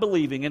it that I'm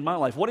believing in my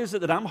life? What is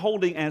it that I'm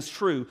holding as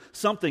true,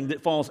 something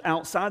that falls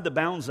outside the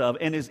bounds of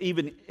and is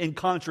even in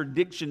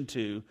contradiction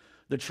to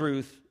the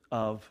truth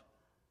of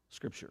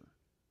Scripture?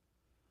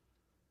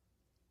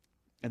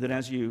 And then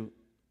as you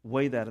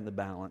weigh that in the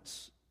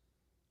balance,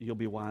 you'll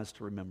be wise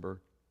to remember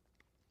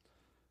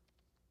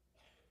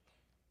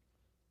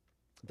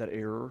that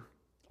error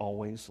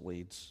always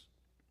leads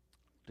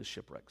to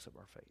shipwrecks of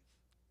our faith.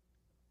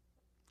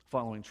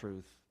 Following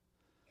truth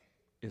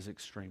is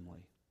extremely,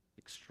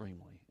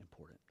 extremely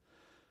important.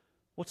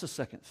 What's the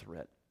second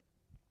threat?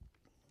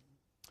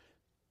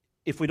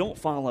 If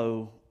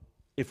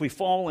we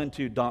fall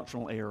into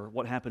doctrinal error,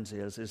 what happens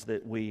is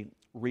that we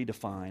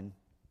redefine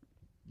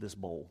this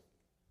bowl.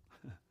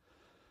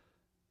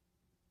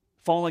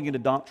 Falling into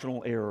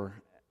doctrinal error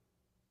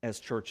as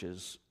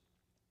churches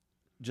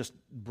just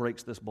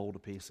breaks this bowl to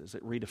pieces.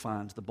 It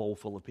redefines the bowl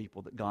full of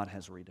people that God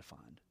has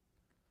redefined.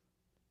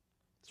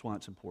 That's why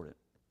it's important.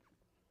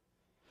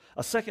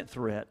 A second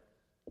threat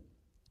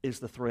is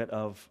the threat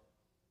of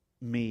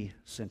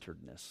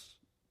me-centeredness.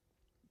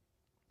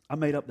 I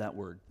made up that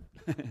word.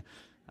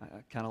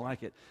 I kind of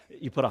like it.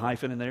 You put a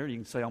hyphen in there, you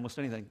can say almost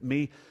anything.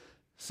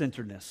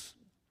 Me-centeredness.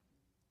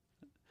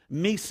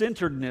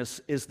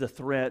 Me-centeredness is the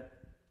threat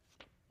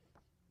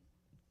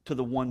to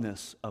the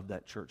oneness of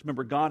that church.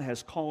 Remember, God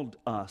has called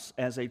us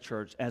as a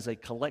church, as a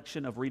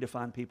collection of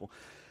redefined people.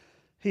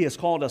 He has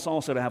called us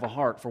also to have a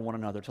heart for one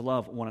another, to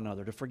love one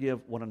another, to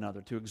forgive one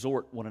another, to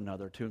exhort one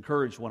another, to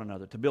encourage one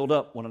another, to build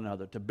up one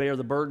another, to bear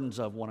the burdens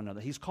of one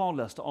another. He's called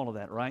us to all of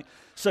that, right?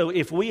 So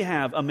if we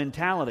have a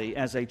mentality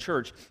as a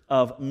church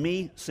of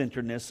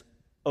me-centeredness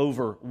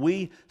over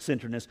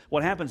we-centeredness,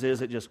 what happens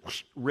is it just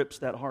rips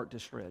that heart to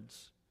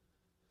shreds.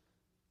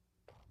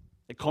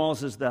 It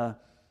causes the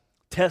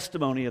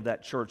testimony of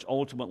that church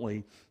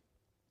ultimately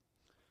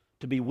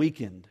to be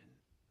weakened.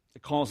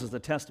 It causes the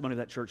testimony of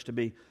that church to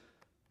be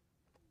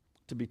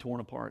torn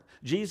apart.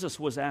 Jesus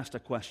was asked a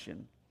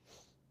question.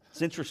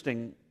 It's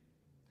interesting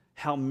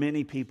how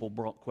many people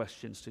brought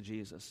questions to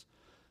Jesus.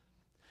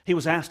 He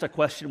was asked a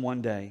question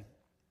one day.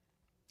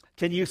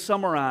 Can you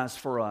summarize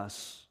for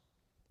us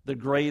the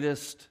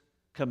greatest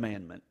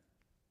commandment?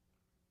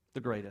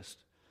 The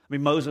greatest. I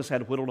mean, Moses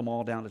had whittled them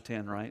all down to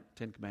 10, right?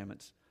 10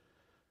 commandments.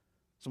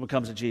 Someone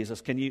comes to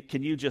Jesus. Can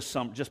you just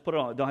put it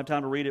on? Don't have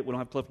time to read it. We don't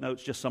have cliff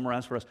notes. Just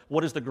summarize for us.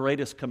 What is the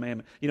greatest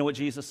commandment? You know what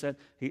Jesus said?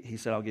 He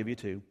said, I'll give you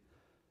two.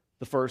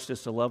 The first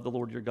is to love the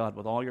Lord your God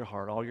with all your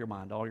heart, all your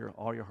mind, all your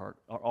heart,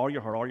 all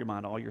your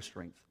mind, all your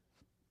strength.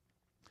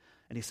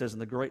 And he says,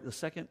 the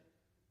second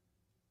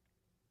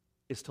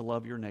is to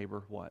love your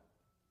neighbor, what?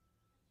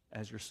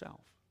 As yourself.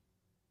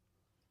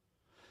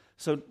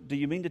 So do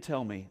you mean to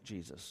tell me,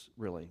 Jesus,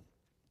 really?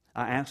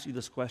 I asked you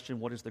this question,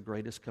 what is the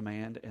greatest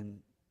command? And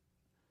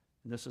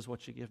this is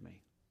what you give me.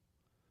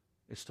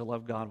 is to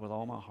love God with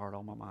all my heart,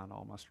 all my mind,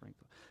 all my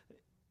strength,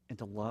 and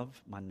to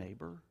love my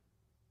neighbor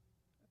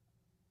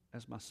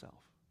as myself.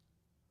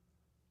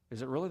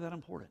 Is it really that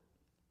important?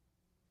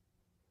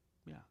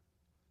 Yeah.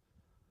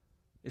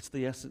 It's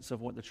the essence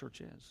of what the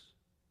church is.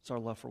 It's our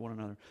love for one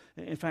another.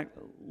 In fact,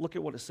 look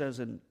at what it says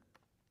in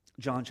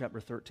John chapter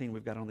 13.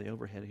 We've got on the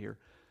overhead here.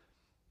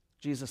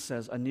 Jesus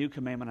says, a new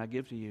commandment I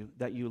give to you,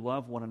 that you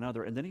love one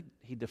another. And then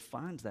he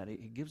defines that. He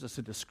gives us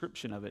a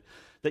description of it.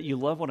 That you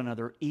love one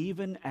another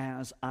even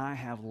as I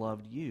have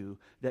loved you,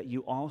 that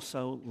you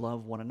also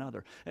love one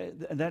another.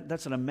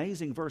 That's an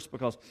amazing verse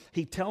because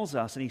he tells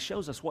us and he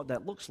shows us what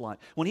that looks like.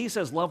 When he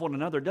says love one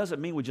another, it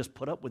doesn't mean we just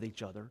put up with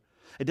each other.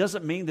 It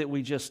doesn't mean that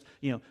we just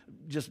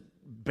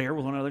bear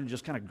with one another and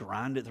just kind of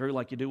grind it through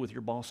like you do with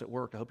your boss at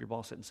work. I hope your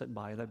boss isn't sitting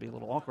by you. That'd be a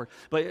little awkward.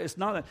 But it's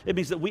not that. It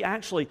means that we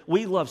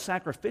love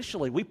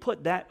sacrificially. We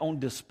put that on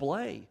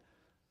display.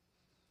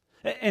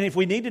 And if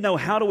we need to know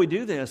how do we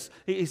do this,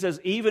 he says,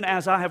 even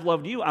as I have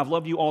loved you, I've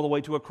loved you all the way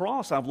to a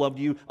cross. I've loved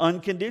you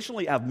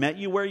unconditionally. I've met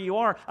you where you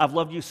are. I've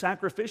loved you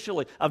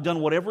sacrificially. I've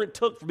done whatever it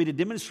took for me to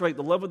demonstrate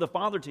the love of the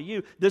Father to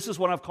you. This is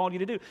what I've called you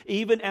to do.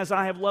 Even as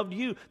I have loved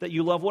you, that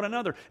you love one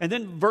another. And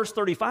then verse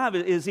 35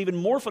 is even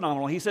more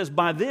phenomenal. He says,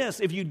 by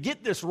this, if you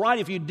get this right,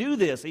 if you do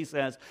this, he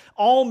says,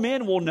 all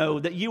men will know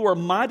that you are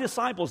my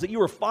disciples, that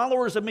you are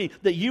followers of me,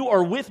 that you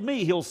are with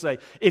me, he'll say,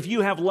 if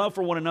you have love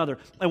for one another.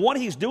 And what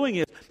he's doing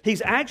is,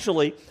 he's actually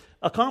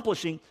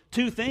accomplishing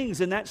two things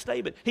in that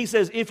statement. He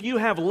says, if you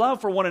have love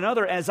for one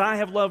another as I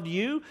have loved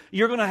you,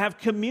 you're going to have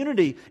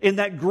community in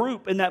that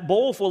group, in that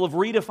bowl full of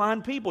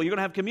redefined people. You're going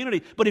to have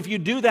community. But if you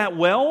do that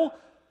well,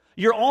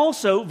 you're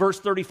also, verse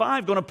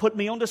 35, going to put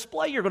me on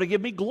display. You're going to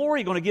give me glory.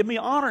 You're going to give me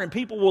honor. And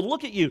people will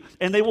look at you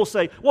and they will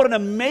say, what an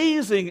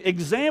amazing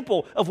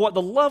example of what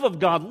the love of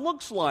God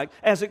looks like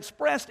as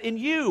expressed in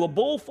you, a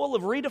bowl full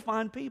of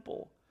redefined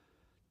people.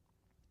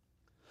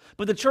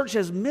 But the church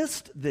has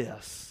missed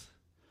this.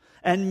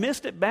 And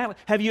missed it badly.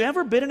 Have you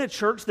ever been in a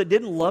church that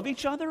didn't love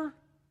each other?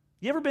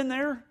 You ever been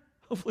there?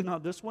 Hopefully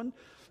not this one.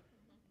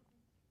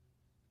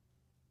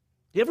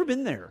 You ever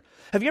been there?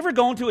 Have you ever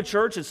gone to a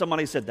church and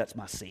somebody said, that's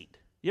my seat?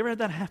 You ever had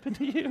that happen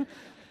to you?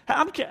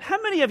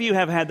 How many of you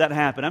have had that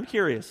happen? I'm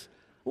curious.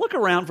 Look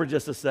around for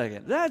just a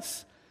second.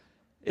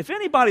 If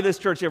anybody in this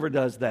church ever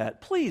does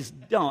that, please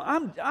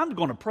don't. I'm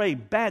going to pray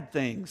bad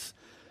things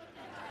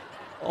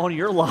on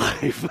your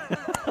life.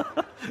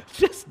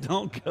 Just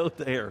don't go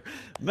there.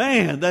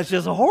 Man, that's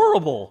just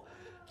horrible.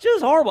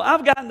 Just horrible.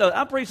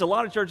 I've preached a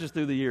lot of churches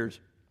through the years.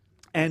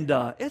 And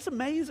it's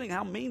amazing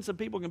how mean some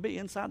people can be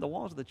inside the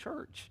walls of the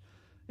church.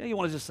 You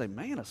want to just say,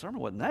 man, a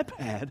sermon wasn't that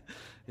bad.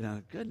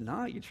 Good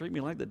night. You treat me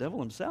like the devil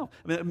himself.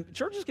 I mean,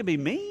 churches can be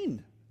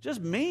mean.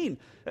 Just mean.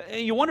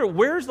 And you wonder,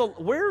 where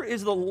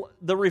is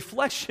the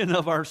reflection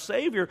of our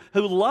Savior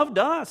who loved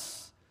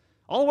us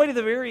all the way to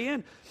the very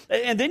end?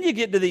 And then you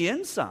get to the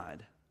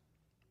inside.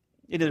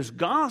 There's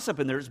gossip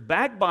and there's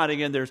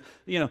backbiting and there's,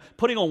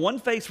 putting on one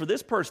face for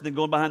this person, then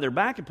going behind their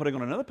back and putting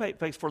on another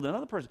face for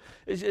another person.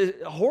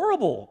 It's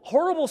horrible,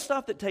 horrible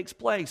stuff that takes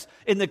place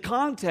in the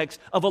context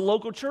of a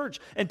local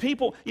church. And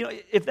people,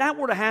 if that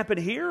were to happen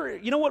here,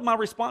 you know what my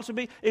response would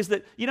be? Is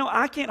that,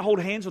 I can't hold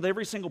hands with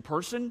every single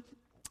person.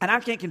 And I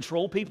can't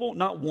control people,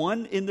 not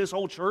one in this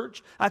whole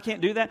church. I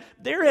can't do that.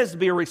 There has to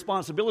be a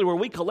responsibility where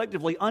we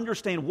collectively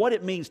understand what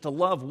it means to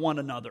love one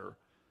another.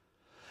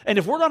 And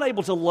if we're not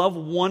able to love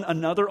one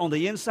another on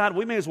the inside,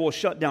 we may as well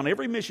shut down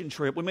every mission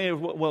trip. We may as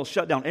well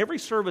shut down every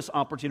service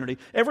opportunity,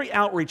 every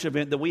outreach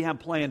event that we have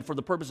planned for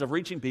the purpose of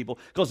reaching people.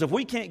 Because if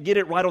we can't get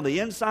it right on the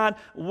inside,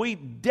 we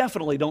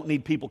definitely don't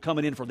need people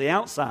coming in from the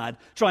outside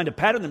trying to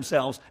pattern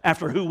themselves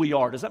after who we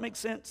are. Does that make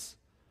sense?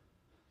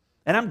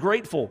 And I'm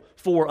grateful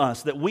for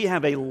us that we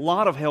have a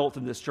lot of health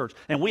in this church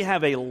and we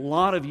have a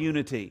lot of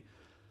unity.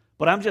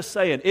 But I'm just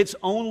saying, it's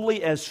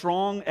only as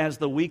strong as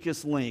the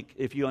weakest link,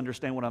 if you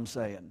understand what I'm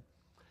saying.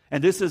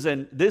 And this is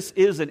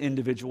an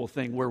individual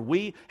thing where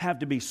we have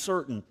to be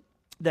certain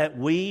that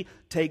we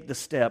take the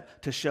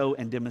step to show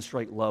and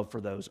demonstrate love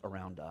for those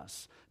around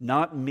us.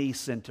 Not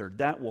me-centered.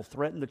 That will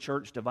threaten the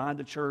church, divide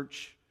the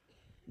church.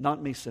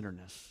 Not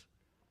me-centeredness.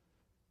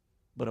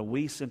 But a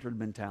we-centered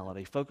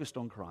mentality focused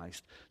on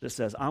Christ that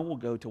says, I will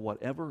go to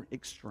whatever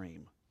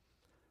extreme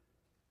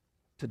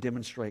to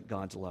demonstrate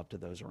God's love to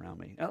those around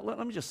me.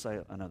 Let me just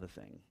say another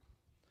thing.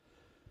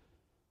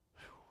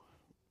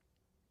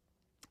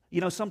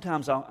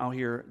 Sometimes I'll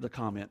hear the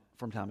comment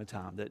from time to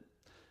time that,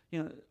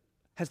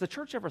 has the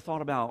church ever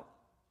thought about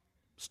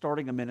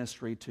starting a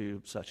ministry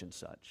to such and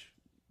such?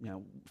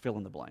 Fill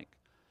in the blank.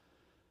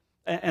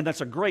 And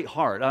that's a great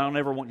heart. I don't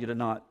ever want you to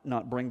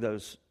not bring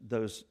those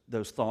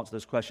thoughts,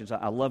 those questions.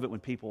 I love it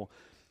when people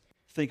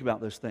think about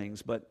those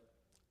things. But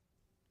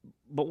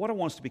what I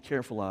want us to be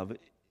careful of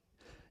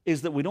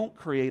is that we don't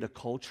create a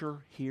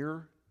culture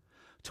here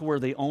to where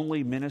the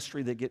only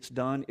ministry that gets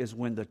done is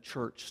when the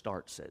church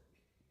starts it.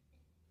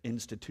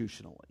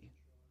 Institutionally.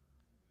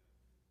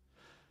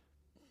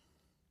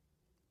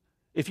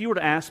 If you were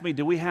to ask me,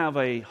 do we have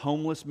a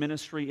homeless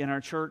ministry in our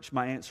church?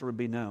 My answer would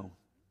be no.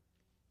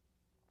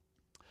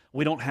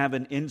 We don't have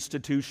an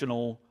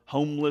institutional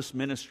homeless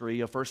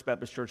ministry of First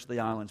Baptist Church of the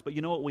Islands. But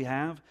you know what we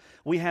have?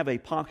 We have a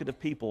pocket of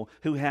people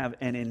who have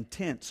an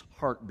intense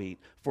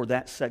heartbeat for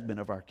that segment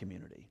of our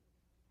community,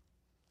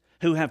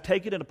 who have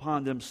taken it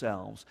upon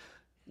themselves,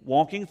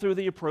 walking through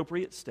the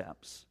appropriate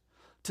steps,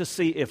 to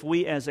see if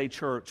we as a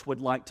church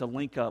would like to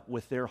link up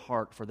with their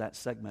heart for that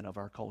segment of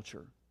our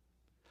culture.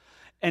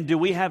 And do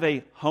we have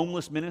a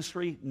homeless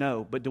ministry?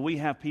 No. But do we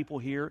have people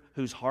here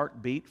whose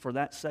heart beat for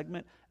that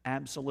segment?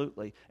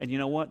 Absolutely. And you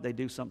know what? They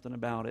do something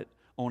about it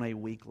on a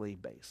weekly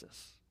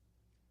basis.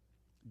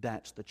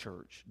 That's the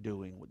church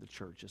doing what the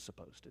church is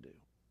supposed to do.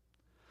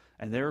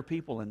 And there are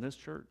people in this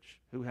church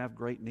who have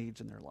great needs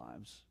in their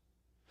lives.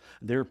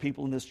 There are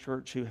people in this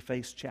church who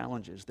face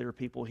challenges. There are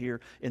people here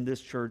in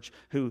this church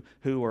who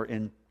are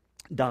in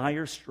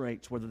dire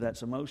straits, whether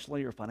that's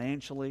emotionally or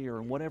financially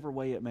or in whatever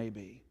way it may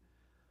be.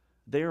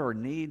 There are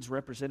needs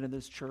represented in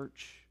this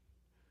church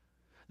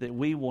that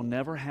we will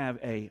never have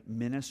a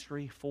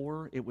ministry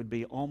for. It would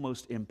be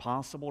almost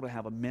impossible to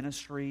have a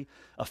ministry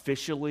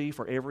officially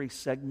for every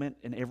segment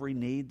and every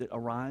need that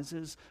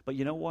arises. But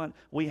you know what?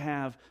 We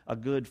have a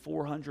good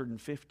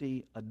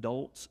 450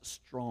 adults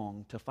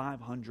strong to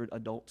 500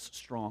 adults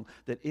strong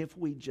that if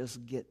we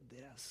just get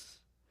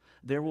this,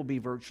 there will be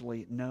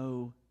virtually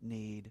no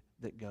need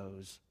that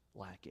goes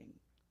lacking.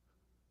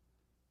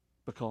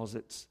 Because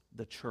it's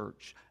the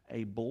church,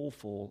 a bowl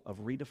full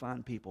of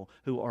redefined people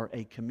who are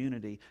a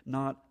community,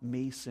 not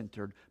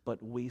me-centered,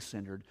 but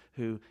we-centered,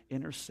 who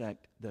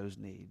intersect those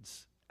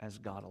needs as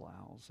God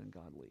allows and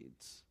God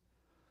leads.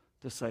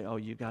 To say, oh,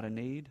 you got a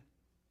need?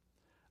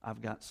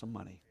 I've got some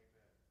money.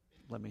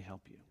 Let me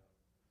help you.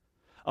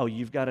 Oh,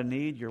 you've got a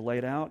need, you're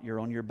laid out, you're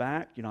on your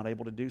back, you're not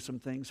able to do some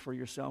things for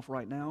yourself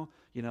right now.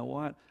 You know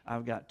what?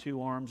 I've got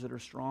 2 arms that are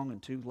strong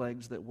and 2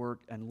 legs that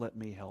work, and let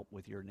me help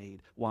with your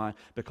need. Why?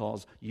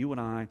 Because you and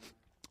I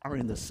are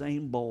in the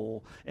same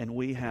bowl, and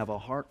we have a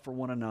heart for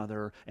one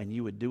another, and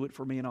you would do it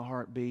for me in a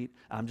heartbeat.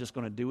 I'm just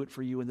going to do it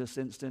for you in this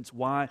instance.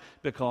 Why?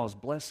 Because,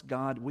 bless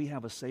God, we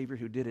have a Savior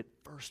who did it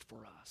first for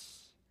us.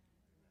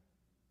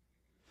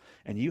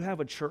 And you have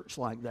a church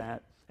like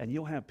that, and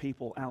you'll have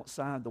people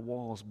outside the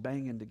walls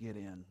banging to get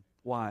in.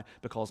 Why?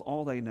 Because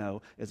all they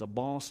know is a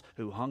boss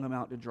who hung them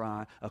out to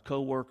dry, a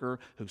coworker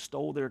who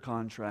stole their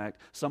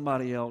contract,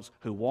 somebody else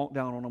who walked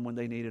down on them when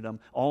they needed them.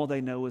 All they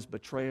know is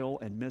betrayal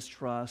and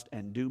mistrust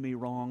and do me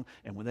wrong.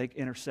 And when they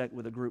intersect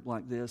with a group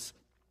like this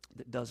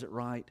that does it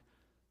right,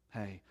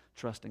 hey,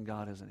 trusting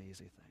God is an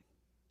easy thing.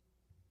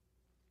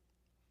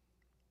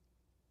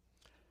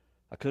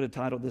 I could have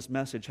titled this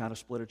message, How to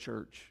Split a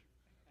Church.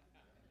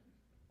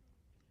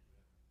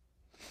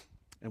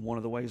 And one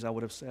of the ways I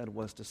would have said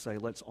was to say,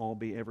 let's all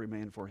be every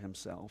man for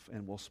himself,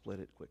 and we'll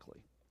split it quickly.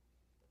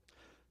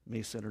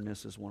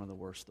 Me-centeredness is one of the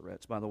worst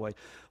threats. By the way,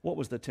 what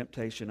was the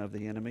temptation of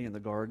the enemy in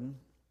the garden?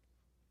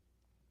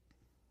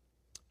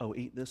 Oh,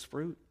 eat this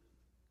fruit,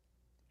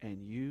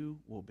 and you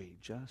will be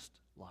just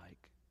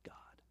like God.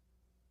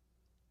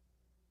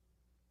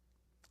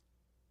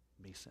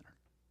 Me-centered.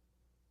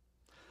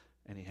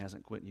 And he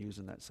hasn't quit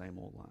using that same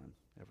old line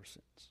ever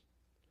since.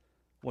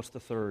 What's the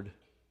third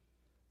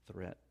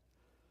threat?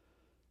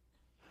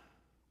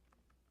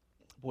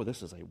 Boy,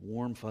 this is a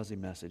warm, fuzzy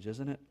message,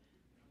 isn't it?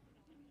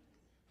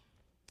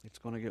 It's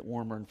going to get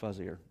warmer and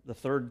fuzzier. The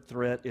third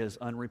threat is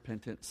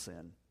unrepentant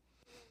sin.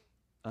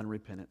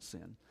 Unrepentant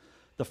sin.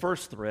 The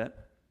first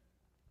threat,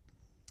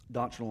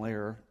 doctrinal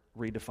error,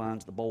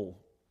 redefines the bowl,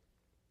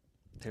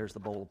 tears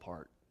the bowl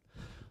apart.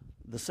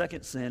 The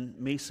second sin,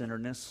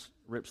 me-centeredness,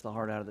 rips the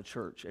heart out of the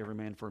church, every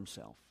man for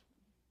himself,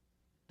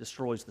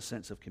 destroys the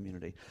sense of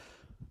community.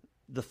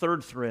 The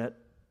third threat,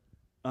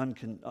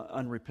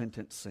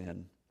 unrepentant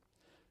sin,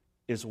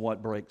 is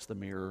what breaks the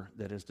mirror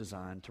that is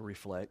designed to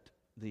reflect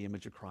the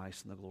image of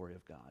Christ and the glory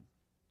of God.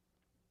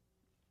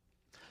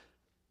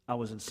 I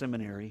was in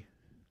seminary.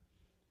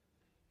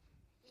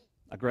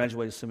 I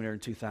graduated seminary in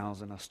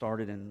 2000. I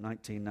started in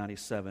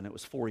 1997. It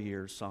was 4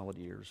 years, solid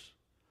years.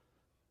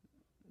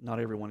 Not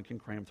everyone can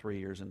cram 3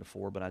 years into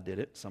 4, but I did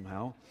it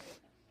somehow.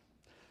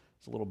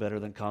 It's a little better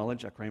than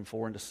college. I crammed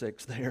 4 into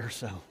 6 there,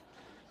 so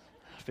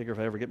I figure if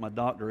I ever get my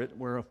doctorate,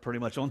 we're pretty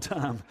much on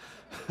time.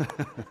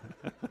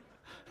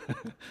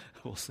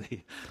 We'll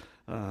see.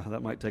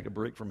 That might take a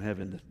break from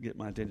heaven to get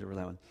my attention for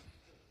that one.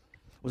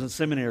 I was in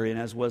seminary, and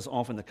as was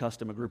often the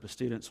custom, a group of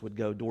students would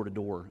go door to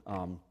door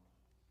on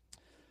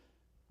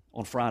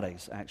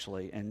Fridays,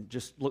 actually, and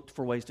just looked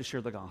for ways to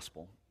share the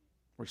gospel.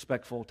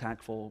 Respectful,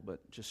 tactful,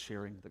 but just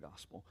sharing the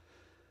gospel.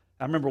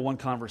 I remember one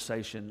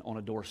conversation on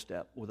a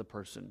doorstep with a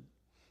person,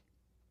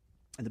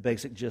 and the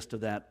basic gist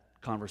of that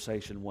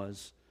conversation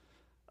was,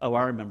 oh,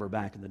 I remember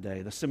back in the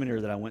day, the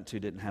seminary that I went to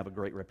didn't have a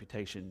great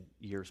reputation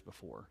years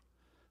before.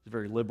 It was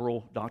very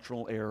liberal,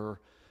 doctrinal error,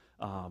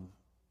 a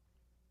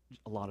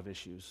lot of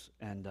issues.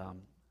 And I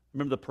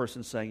remember the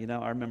person saying,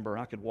 I remember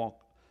I could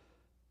walk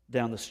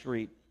down the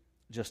street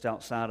just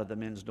outside of the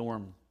men's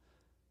dorm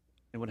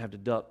and would have to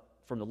duck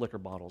from the liquor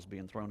bottles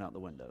being thrown out the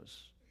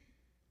windows.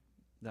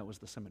 That was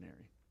the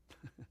seminary.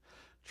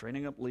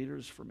 Training up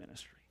leaders for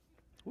ministry.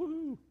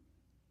 Woo-hoo!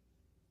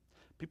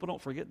 People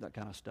don't forget that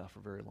kind of stuff for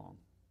very long.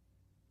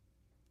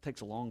 It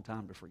takes a long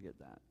time to forget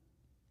that.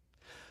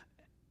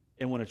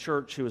 And when a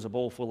church who is a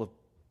bowl full of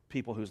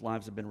people whose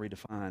lives have been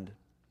redefined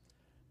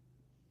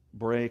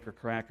break or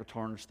crack or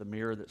tarnish the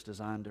mirror that's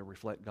designed to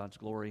reflect God's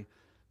glory,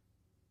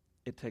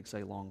 it takes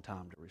a long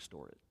time to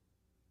restore it.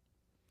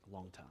 A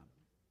long time.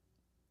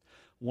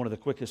 One of the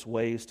quickest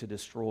ways to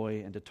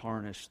destroy and to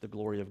tarnish the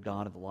glory of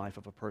God in the life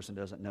of a person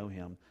who doesn't know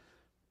Him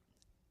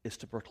is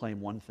to proclaim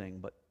one thing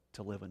but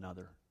to live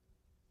another.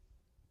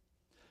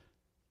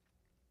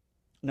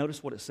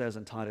 Notice what it says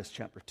in Titus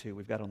chapter 2.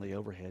 We've got on the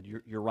overhead.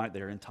 You're right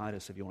there in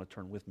Titus if you want to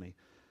turn with me.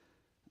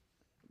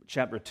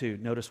 Chapter 2,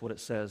 notice what it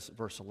says,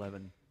 verse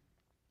 11.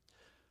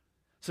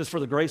 It says,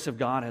 "For the grace of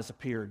God has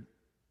appeared,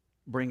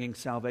 bringing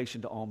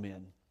salvation to all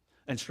men,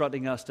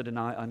 instructing us to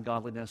deny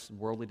ungodliness and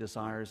worldly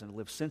desires and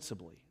live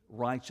sensibly,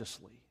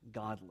 righteously,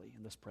 godly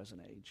in this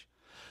present age,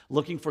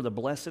 looking for the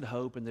blessed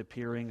hope and the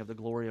appearing of the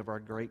glory of our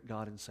great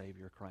God and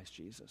Savior, Christ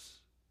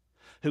Jesus,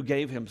 who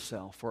gave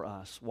Himself for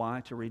us."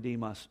 Why? To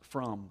redeem us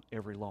from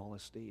every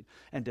lawless deed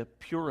and to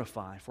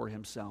purify for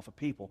Himself a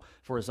people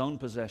for His own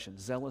possession,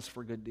 zealous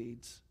for good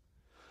deeds.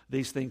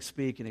 These things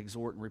speak and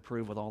exhort and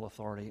reprove with all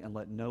authority, and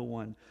let no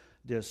one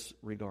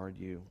disregard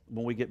you.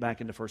 When we get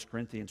back into 1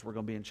 Corinthians, we're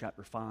going to be in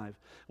chapter 5.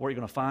 What you're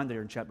going to find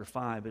there in chapter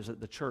 5 is that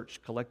the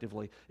church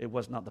collectively, it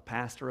was not the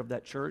pastor of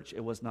that church,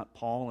 it was not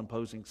Paul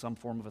imposing some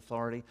form of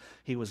authority.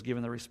 He was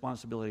given the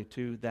responsibility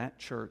to that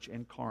church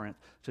in Corinth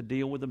to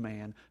deal with a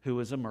man who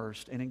was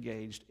immersed and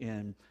engaged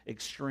in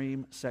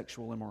extreme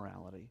sexual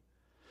immorality.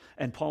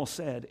 And Paul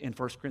said in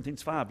 1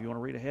 Corinthians 5, you want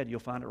to read ahead, you'll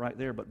find it right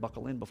there, but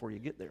buckle in before you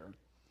get there.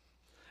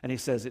 And he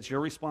says, it's your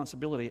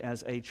responsibility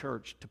as a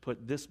church to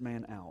put this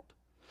man out.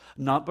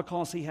 Not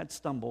because he had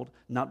stumbled,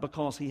 not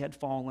because he had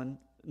fallen,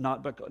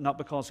 not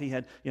because he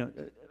had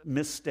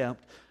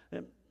misstepped.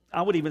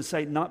 I would even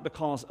say not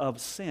because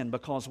of sin,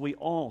 because we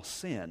all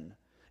sin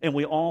and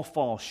we all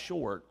fall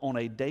short on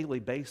a daily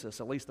basis.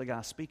 At least the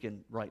guy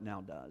speaking right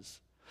now does.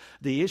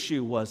 The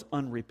issue was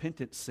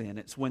unrepentant sin.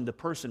 It's when the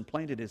person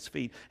planted his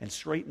feet and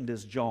straightened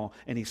his jaw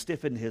and he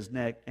stiffened his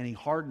neck and he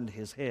hardened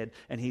his head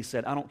and he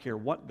said, I don't care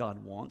what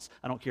God wants.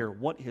 I don't care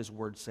what His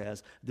Word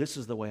says. This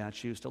is the way I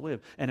choose to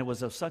live. And it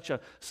was of such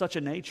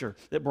a nature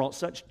that brought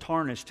such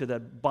tarnish to the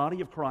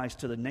body of Christ,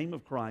 to the name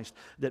of Christ,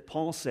 that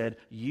Paul said,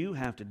 you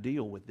have to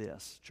deal with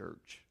this,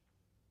 church.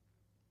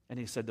 And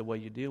he said the way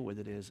you deal with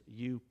it is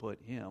you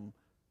put him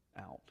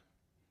out.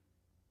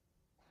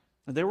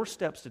 And there were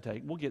steps to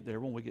take. We'll get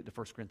there when we get to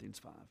 1 Corinthians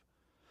 5.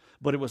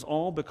 But it was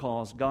all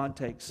because God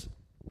takes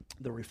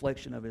the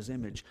reflection of His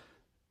image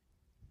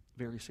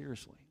very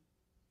seriously.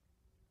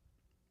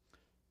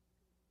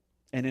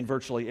 And in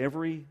virtually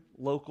every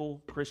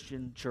local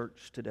Christian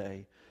church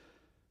today,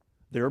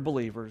 there are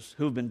believers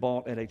who have been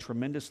bought at a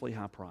tremendously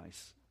high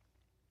price,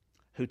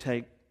 who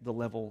take the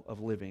level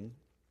of living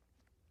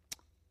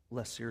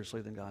less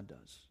seriously than God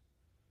does,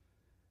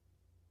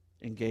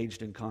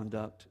 engaged in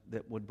conduct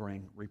that would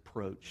bring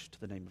reproach to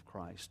the name of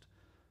Christ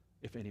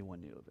if anyone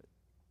knew of it.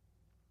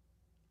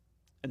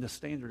 And the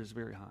standard is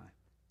very high.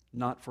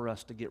 Not for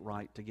us to get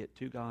right, to get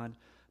to God,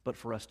 but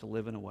for us to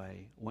live in a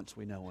way, once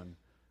we know Him,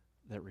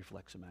 that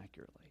reflects Him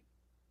accurately.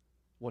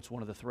 What's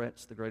one of the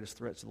threats, the greatest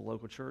threats of the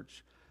local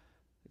church?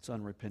 It's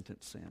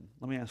unrepentant sin.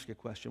 Let me ask you a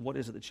question. What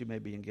is it that you may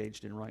be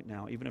engaged in right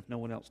now, even if no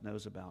one else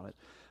knows about it?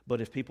 But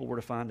if people were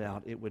to find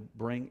out, it would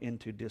bring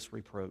into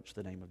disreproach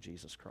the name of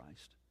Jesus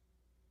Christ.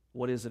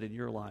 What is it in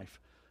your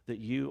life that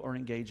you are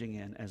engaging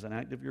in as an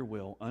act of your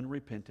will,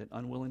 unrepentant,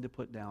 unwilling to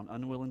put down,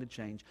 unwilling to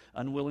change,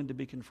 unwilling to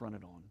be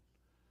confronted on,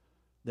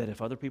 that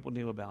if other people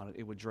knew about it,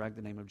 it would drag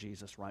the name of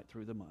Jesus right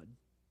through the mud?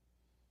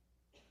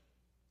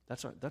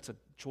 That's a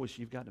choice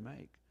you've got to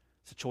make.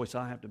 It's a choice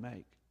I have to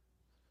make.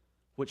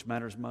 Which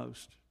matters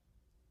most?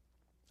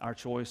 Our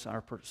choice,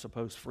 our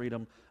supposed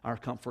freedom, our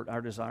comfort,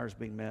 our desires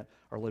being met,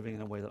 or living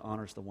in a way that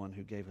honors the one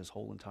who gave His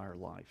whole entire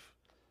life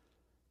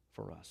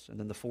for us. And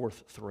then the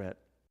fourth threat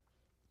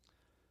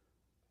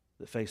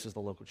that faces the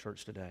local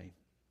church today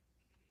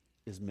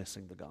is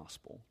missing the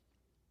gospel.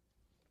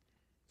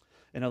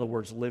 In other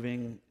words,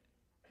 living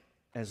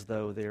as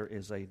though there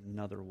is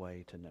another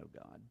way to know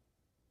God.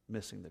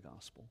 Missing the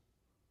gospel.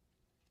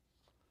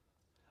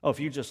 Oh, if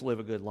you just live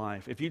a good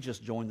life, if you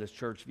just join this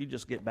church, if you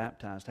just get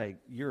baptized, hey,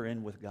 you're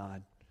in with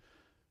God.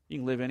 You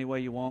can live any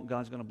way you want.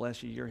 God's going to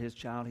bless you. You're His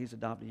child. He's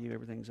adopted you.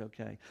 Everything's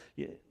okay.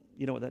 You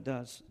know what that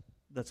does?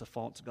 That's a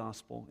false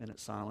gospel, and it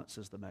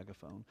silences the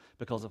megaphone.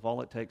 Because if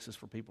all it takes is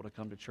for people to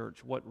come to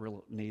church, what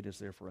real need is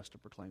there for us to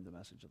proclaim the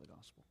message of the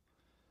gospel?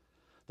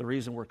 The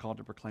reason we're called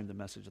to proclaim the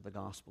message of the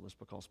gospel is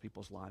because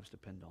people's lives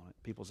depend on it.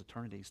 People's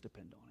eternities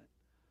depend on it.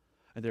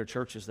 And there are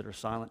churches that are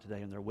silent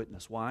today in their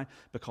witness. Why?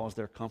 Because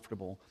they're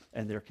comfortable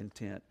and they're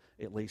content,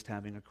 at least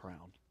having a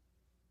crowd.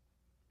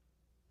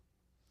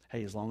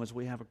 Hey, as long as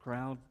we have a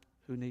crowd,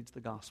 who needs the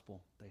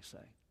gospel, they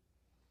say.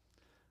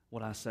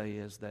 What I say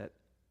is that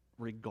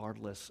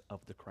regardless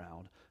of the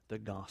crowd, the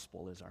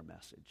gospel is our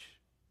message.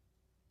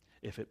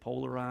 If it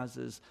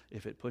polarizes,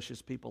 if it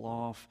pushes people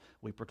off,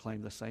 we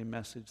proclaim the same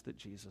message that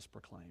Jesus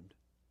proclaimed.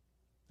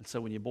 And so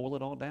when you boil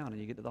it all down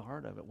and you get to the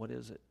heart of it, what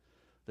is it?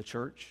 The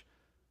church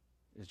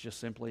is just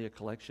simply a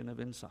collection of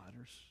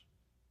insiders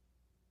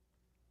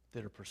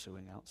that are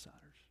pursuing outsiders.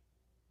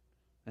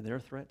 And there are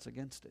threats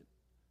against it.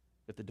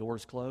 If the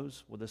doors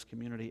close, will this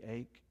community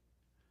ache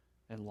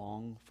and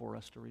long for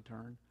us to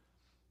return?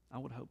 I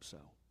would hope so.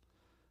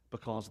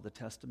 Because of the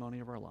testimony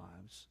of our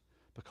lives,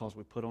 because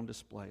we put on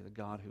display the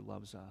God who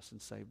loves us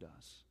and saved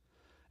us,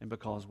 and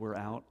because we're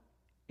out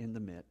in the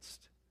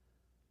midst,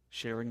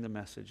 sharing the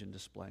message and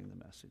displaying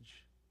the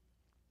message.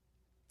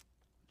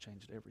 It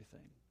changed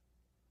everything.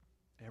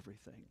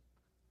 Everything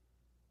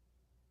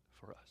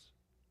for us.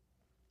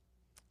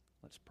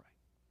 Let's pray.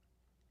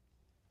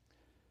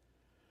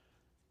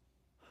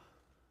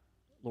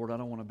 Lord, I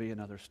don't want to be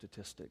another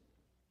statistic.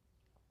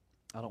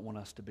 I don't want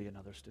us to be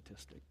another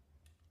statistic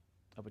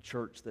of a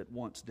church that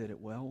once did it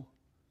well.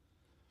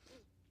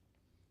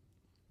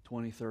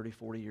 20, 30,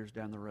 40 years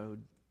down the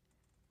road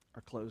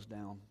are closed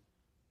down.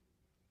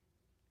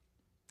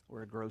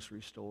 Where a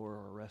grocery store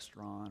or a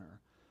restaurant or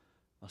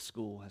a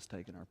school has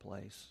taken our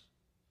place.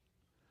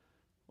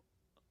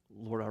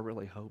 Lord, I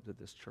really hope that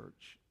this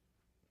church,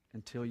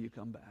 until you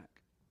come back,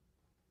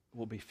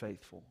 will be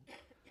faithful,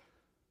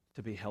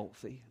 to be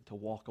healthy, to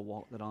walk a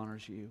walk that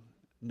honors you,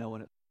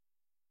 knowing it